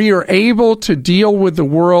 we are able to deal with the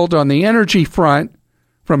world on the energy front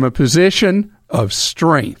from a position of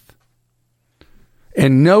strength.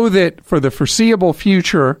 And know that for the foreseeable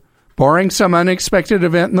future, barring some unexpected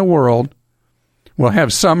event in the world, we'll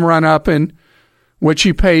have some run up in what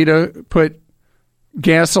you pay to put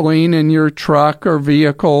gasoline in your truck or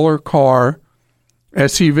vehicle or car,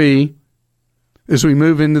 SUV, as we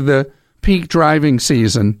move into the peak driving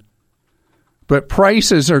season. But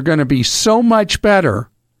prices are going to be so much better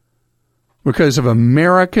because of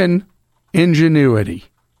American ingenuity.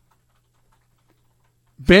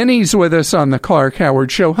 Benny's with us on the Clark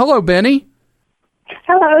Howard Show. Hello, Benny.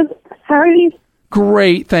 Hello. How are you?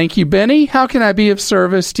 Great. Thank you, Benny. How can I be of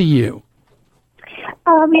service to you?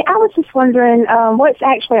 I was just wondering what's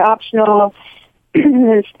actually optional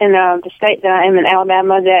in the state that I am in,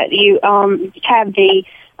 Alabama, that you have the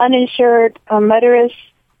uninsured motorist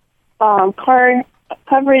car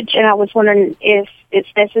coverage, and I was wondering if it's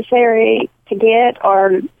necessary to get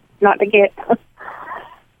or not to get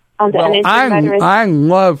on the uninsured motorist. I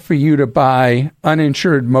love for you to buy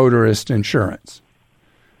uninsured motorist insurance.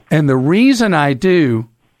 And the reason I do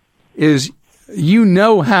is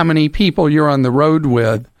how many people you're on the road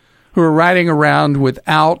with who are riding around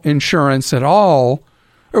without insurance at all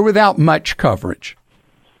or without much coverage.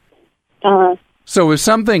 So if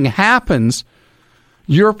something happens,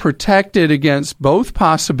 you're protected against both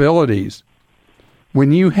possibilities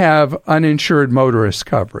when you have uninsured motorist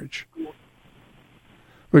coverage.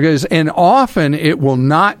 And often it will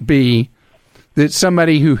not be that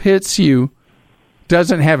somebody who hits you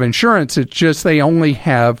doesn't have insurance. It's just they only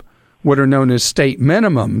have what are known as state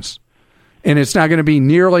minimums. And it's not going to be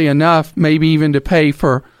nearly enough, maybe even to pay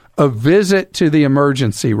for a visit to the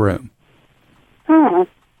emergency room.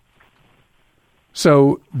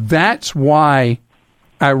 So that's why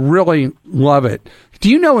I really love it. Do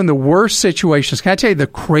you know in the worst situations, can I tell you the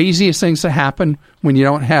craziest things that happen when you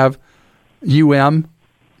don't have UM?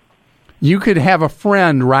 You could have a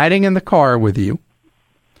friend riding in the car with you,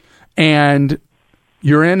 and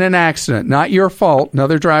you're in an accident, not your fault,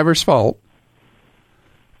 another driver's fault,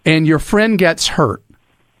 and your friend gets hurt,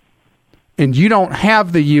 and you don't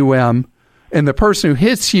have the UM, and the person who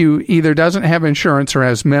hits you either doesn't have insurance or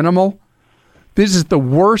has minimal. This is the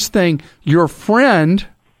worst thing. Your friend,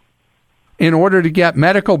 in order to get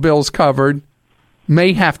medical bills covered,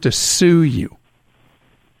 may have to sue you.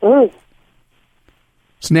 Ooh.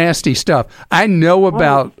 It's nasty stuff. I know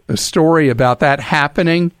about a story about that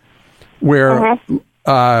happening where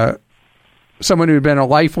someone who had been a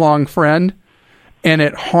lifelong friend, and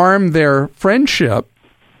it harmed their friendship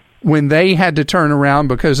when they had to turn around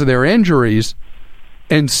because of their injuries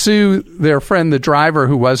and sue their friend, the driver,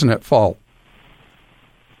 who wasn't at fault.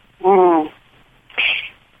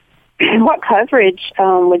 What coverage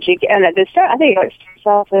would you get? And at the start, I think it starts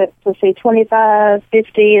off at, let's see, $25,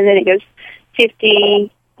 $50, and then it goes $50,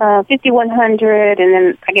 $5,100, and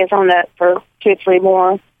then I guess on that for 2 or 3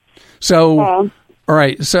 more. So, all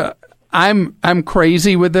right. So I'm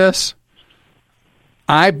crazy with this.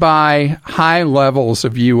 I buy high levels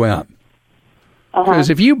of UM because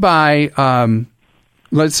if you buy,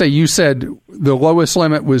 let's say you said the lowest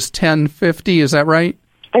limit was $10.50. Is that right?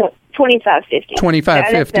 $25.50. $25.50.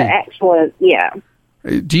 That's the actual, yeah.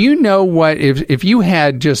 Do you know what if you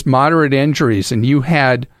had just moderate injuries and you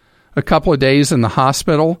had a couple of days in the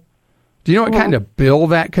hospital? Do you know what kind of bill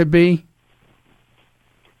that could be?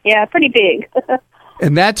 Yeah, pretty big.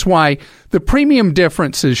 And that's why the premium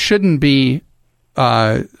differences shouldn't be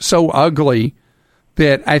so ugly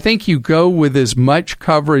that I think you go with as much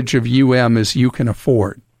coverage of UM as you can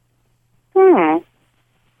afford.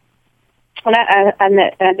 Well,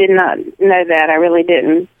 I did not know that. I really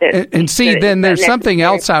didn't. And see, then there's something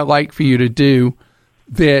else I like for you to do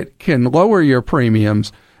that can lower your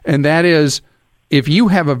premiums, and that is if you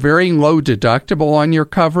have a very low deductible on your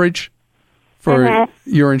coverage for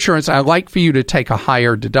your insurance, I like for you to take a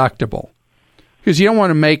higher deductible because you don't want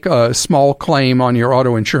to make a small claim on your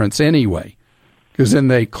auto insurance anyway, because then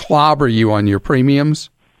they clobber you on your premiums.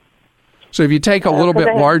 So if you take a little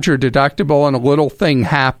bit larger deductible and a little thing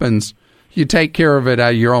happens, you take care of it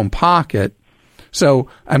out of your own pocket. So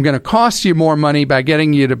I'm going to cost you more money by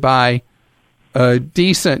getting you to buy a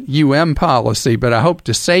decent policy, but I hope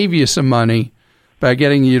to save you some money by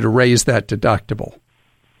getting you to raise that deductible.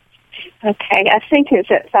 Okay, I think it's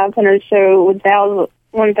at 500, so would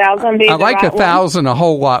 1,000 be I like 1,000 a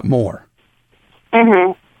whole lot more.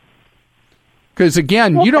 Mm-hmm. Because,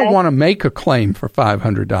 again, you don't want to make a claim for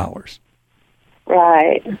 $500.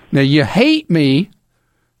 Right. Now, you hate me,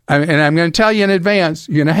 and I'm going to tell you in advance,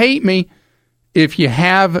 you're going to hate me if you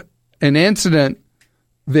have an incident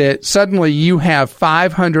that suddenly you have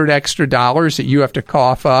 $500 extra that you have to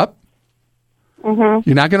cough up. Mm-hmm.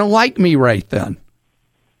 You're not going to like me right then.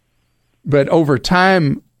 But over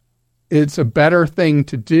time, it's a better thing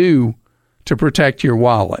to do to protect your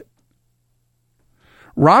wallet.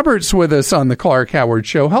 Robert's with us on the Clark Howard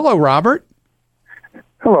Show. Hello, Robert.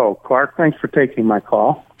 Hello, Clark. Thanks for taking my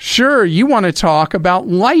call. Sure. You want to talk about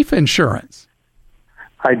life insurance.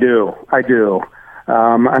 I do.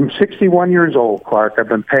 I'm 61 years old, Clark. I've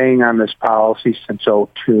been paying on this policy since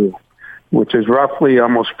 2002, which is roughly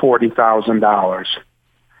almost $40,000.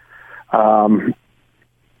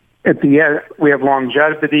 At the end, we have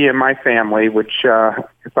longevity in my family, which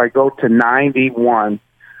if I go to 91,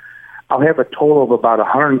 I'll have a total of about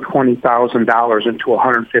 $120,000 into a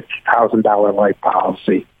 $150,000 life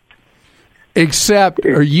policy. Except,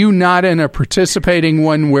 are you not in a participating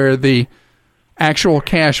one where the actual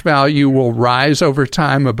cash value will rise over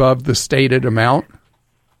time above the stated amount?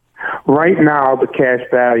 Right now, the cash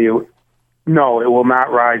value, no, it will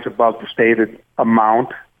not rise above the stated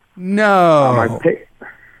amount. No.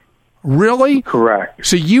 Really? Correct.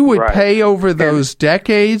 So you would pay over those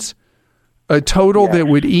decades a total that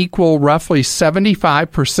would equal roughly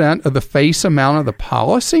 75% of the face amount of the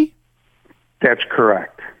policy? That's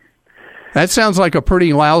correct. That sounds like a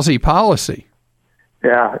pretty lousy policy.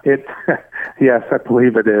 Yeah, yes, I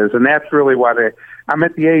believe it is. And that's really what I'm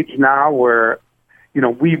at the age now where,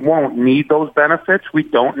 we won't need those benefits. We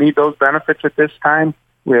don't need those benefits at this time.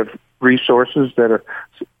 We have resources that are,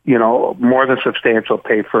 more than substantial,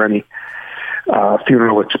 pay for any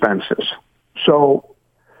funeral expenses. So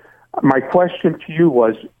my question to you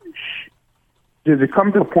was, does it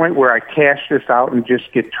come to a point where I cash this out and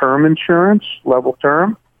just get term insurance, level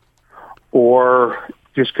term, or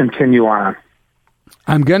just continue on?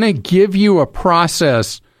 I'm going to give you a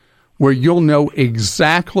process where you'll know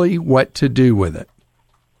exactly what to do with it.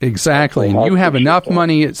 Exactly. And you have enough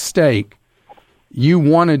money at stake. You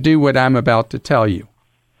want to do what I'm about to tell you.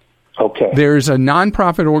 Okay. There's a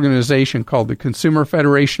nonprofit organization called the Consumer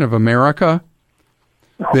Federation of America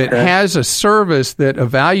that has a service that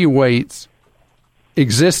evaluates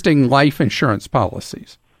existing life insurance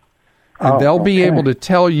policies. And they'll be able to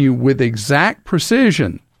tell you with exact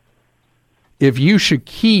precision if you should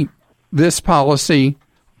keep this policy,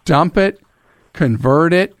 dump it,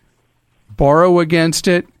 convert it, borrow against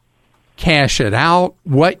it, cash it out,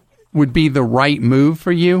 what would be the right move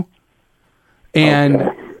for you.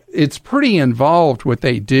 And it's pretty involved what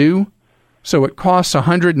they do. So it costs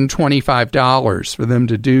 $125 for them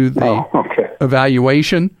to do the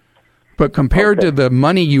evaluation. But compared to the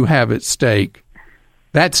money you have at stake,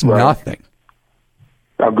 that's nothing.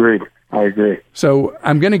 Agreed. I agree. So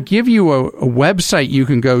I'm going to give you a website you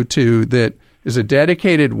can go to that is a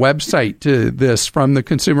dedicated website to this from the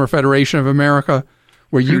Consumer Federation of America,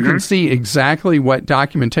 where you can see exactly what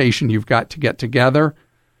documentation you've got to get together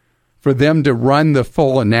for them to run the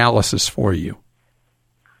full analysis for you.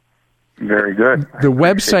 Very good. The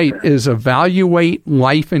website is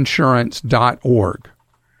evaluatelifeinsurance.org.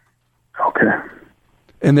 Okay.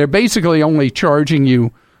 And they're basically only charging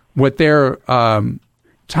you what their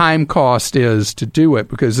time cost is to do it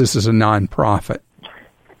because this is a nonprofit.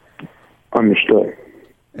 Understood.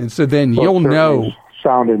 And so then you'll know.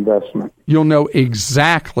 Sound investment. You'll know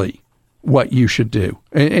exactly what you should do.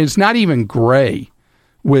 And it's not even gray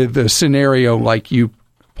with a scenario like you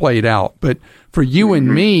played out. But for you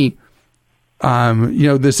and me,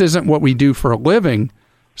 this isn't what we do for a living.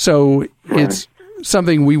 So it's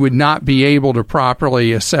something we would not be able to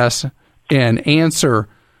properly assess and answer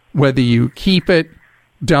whether you keep it,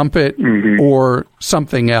 dump it, or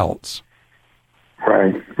something else.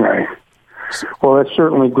 Right. Well, that's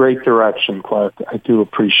certainly great direction, Clark. I do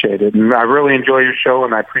appreciate it. And I really enjoy your show,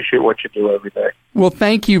 and I appreciate what you do every day. Well,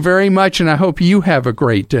 thank you very much, and I hope you have a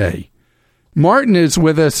great day. Martin is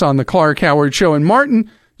with us on the Clark Howard Show. And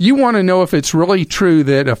Martin, You want to know if it's really true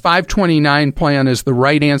that a 529 plan is the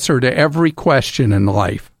right answer to every question in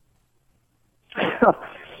life.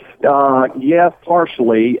 Yes,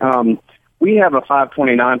 partially. We have a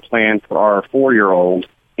 529 plan for our 4-year-old,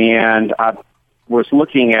 and I was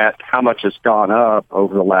looking at how much it's gone up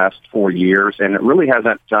over the last 4 years, and it really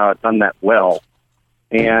hasn't done that well.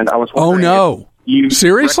 And I was wondering if you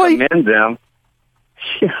seriously recommend them.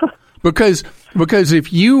 Yeah. Because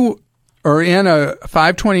if you are in a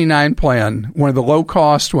 529 plan, one of the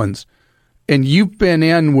low-cost ones, and you've been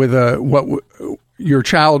in with your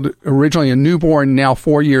child originally a newborn, now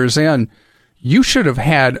 4 years in, you should have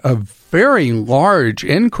had a very large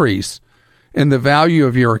increase in the value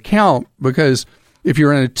of your account, because if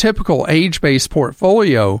you're in a typical age-based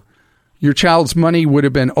portfolio, your child's money would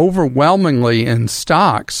have been overwhelmingly in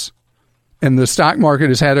stocks, and the stock market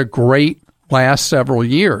has had a great last several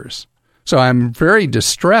years. So I'm very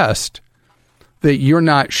distressed that you're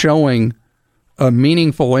not showing a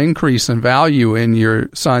meaningful increase in value in your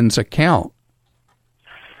son's account.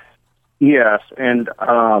 Yes, and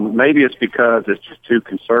maybe it's because it's just too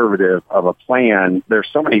conservative of a plan. There's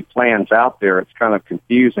so many plans out there, it's kind of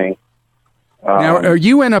confusing. Now, are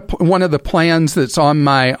you in one of the plans that's on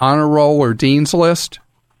my honor roll or dean's list?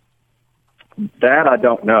 That I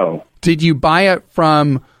don't know. Did you buy it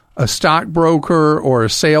from a stockbroker or a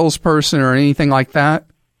salesperson or anything like that?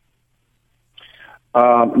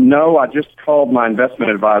 No, I just called my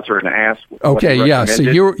investment advisor and asked. Okay, yeah. So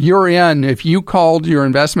you're in. If you called your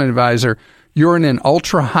investment advisor, you're in an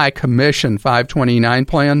ultra high commission 529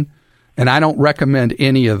 plan, and I don't recommend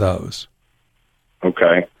any of those.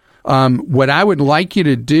 Okay. What I would like you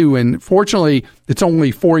to do, and fortunately, it's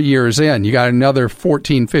only 4 years in. You got another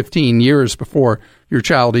 14, 15 years before your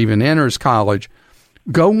child even enters college.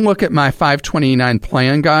 Go look at my 529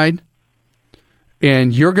 plan guide,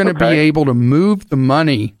 and you're going to be able to move the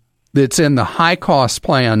money that's in the high-cost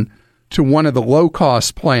plan to one of the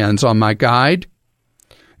low-cost plans on my guide.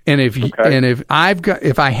 And if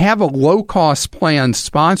I have a low-cost plan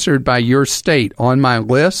sponsored by your state on my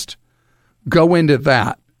list, go into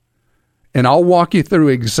that. And I'll walk you through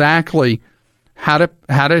exactly how to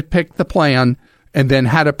pick the plan and then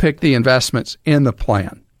how to pick the investments in the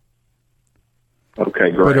plan.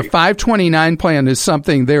 Okay, great. But a 529 plan is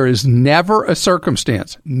something, there is never a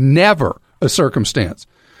circumstance that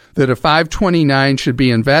a 529 should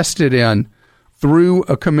be invested in through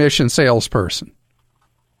a commission salesperson.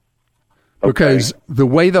 Because the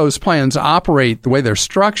way those plans operate, the way they're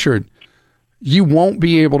structured, you won't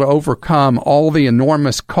be able to overcome all the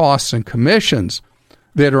enormous costs and commissions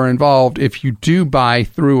that are involved if you do buy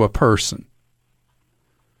through a person.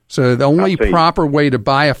 So the only proper way to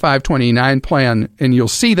buy a 529 plan, and you'll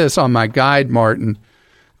see this on my guide, Martin,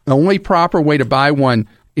 the only proper way to buy one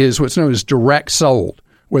is what's known as direct sold,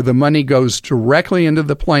 where the money goes directly into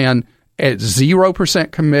the plan at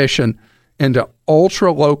 0% commission into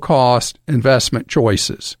ultra low-cost investment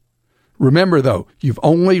choices. Remember, though, you've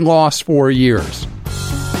only lost 4 years.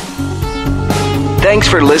 Thanks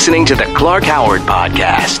for listening to the Clark Howard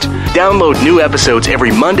Podcast. Download new episodes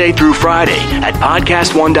every Monday through Friday at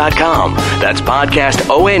podcastone.com. That's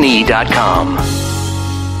podcastone.com.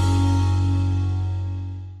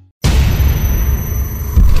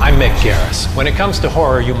 I'm Mick Garris. When it comes to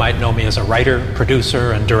horror, you might know me as a writer,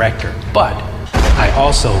 producer, and director. But I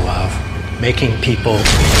also love making people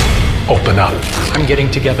open up. I'm getting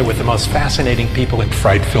together with the most fascinating people in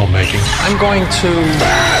fright filmmaking. I'm going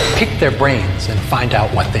to pick their brains and find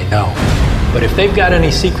out what they know. But if they've got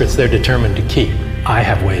any secrets they're determined to keep, I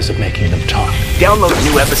have ways of making them talk. Download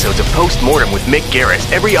new episodes of Postmortem with Mick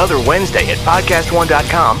Garris every other Wednesday at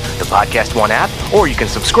podcastone.com, the Podcast One app, or you can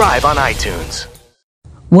subscribe on iTunes.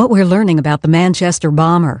 What we're learning about the Manchester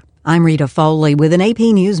bomber. I'm Rita Foley with an AP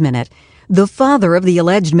News Minute. The father of the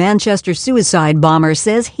alleged Manchester suicide bomber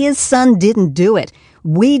says his son didn't do it.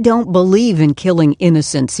 We don't believe in killing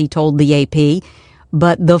innocents, he told the AP.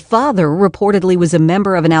 But the father reportedly was a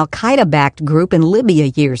member of an al-Qaeda-backed group in Libya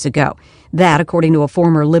years ago. That, according to a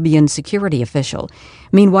former Libyan security official.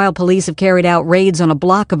 Meanwhile, police have carried out raids on a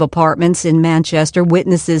block of apartments in Manchester.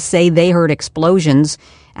 Witnesses say they heard explosions.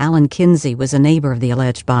 Alan Kinsey was a neighbor of the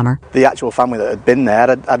alleged bomber. The actual family that had been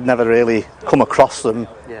there, I'd never really come across them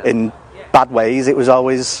in bad ways. It was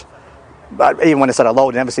always, even when I said hello,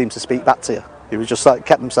 they never seemed to speak back to you. It was just like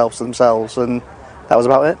kept themselves to themselves, and that was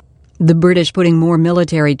about it. The British putting more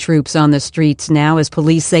military troops on the streets now as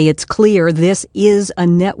police say it's clear this is a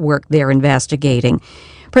network they're investigating.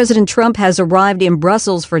 President Trump has arrived in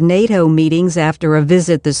Brussels for NATO meetings after a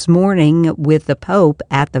visit this morning with the Pope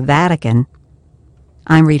at the Vatican.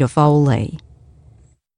 I'm Rita Foley.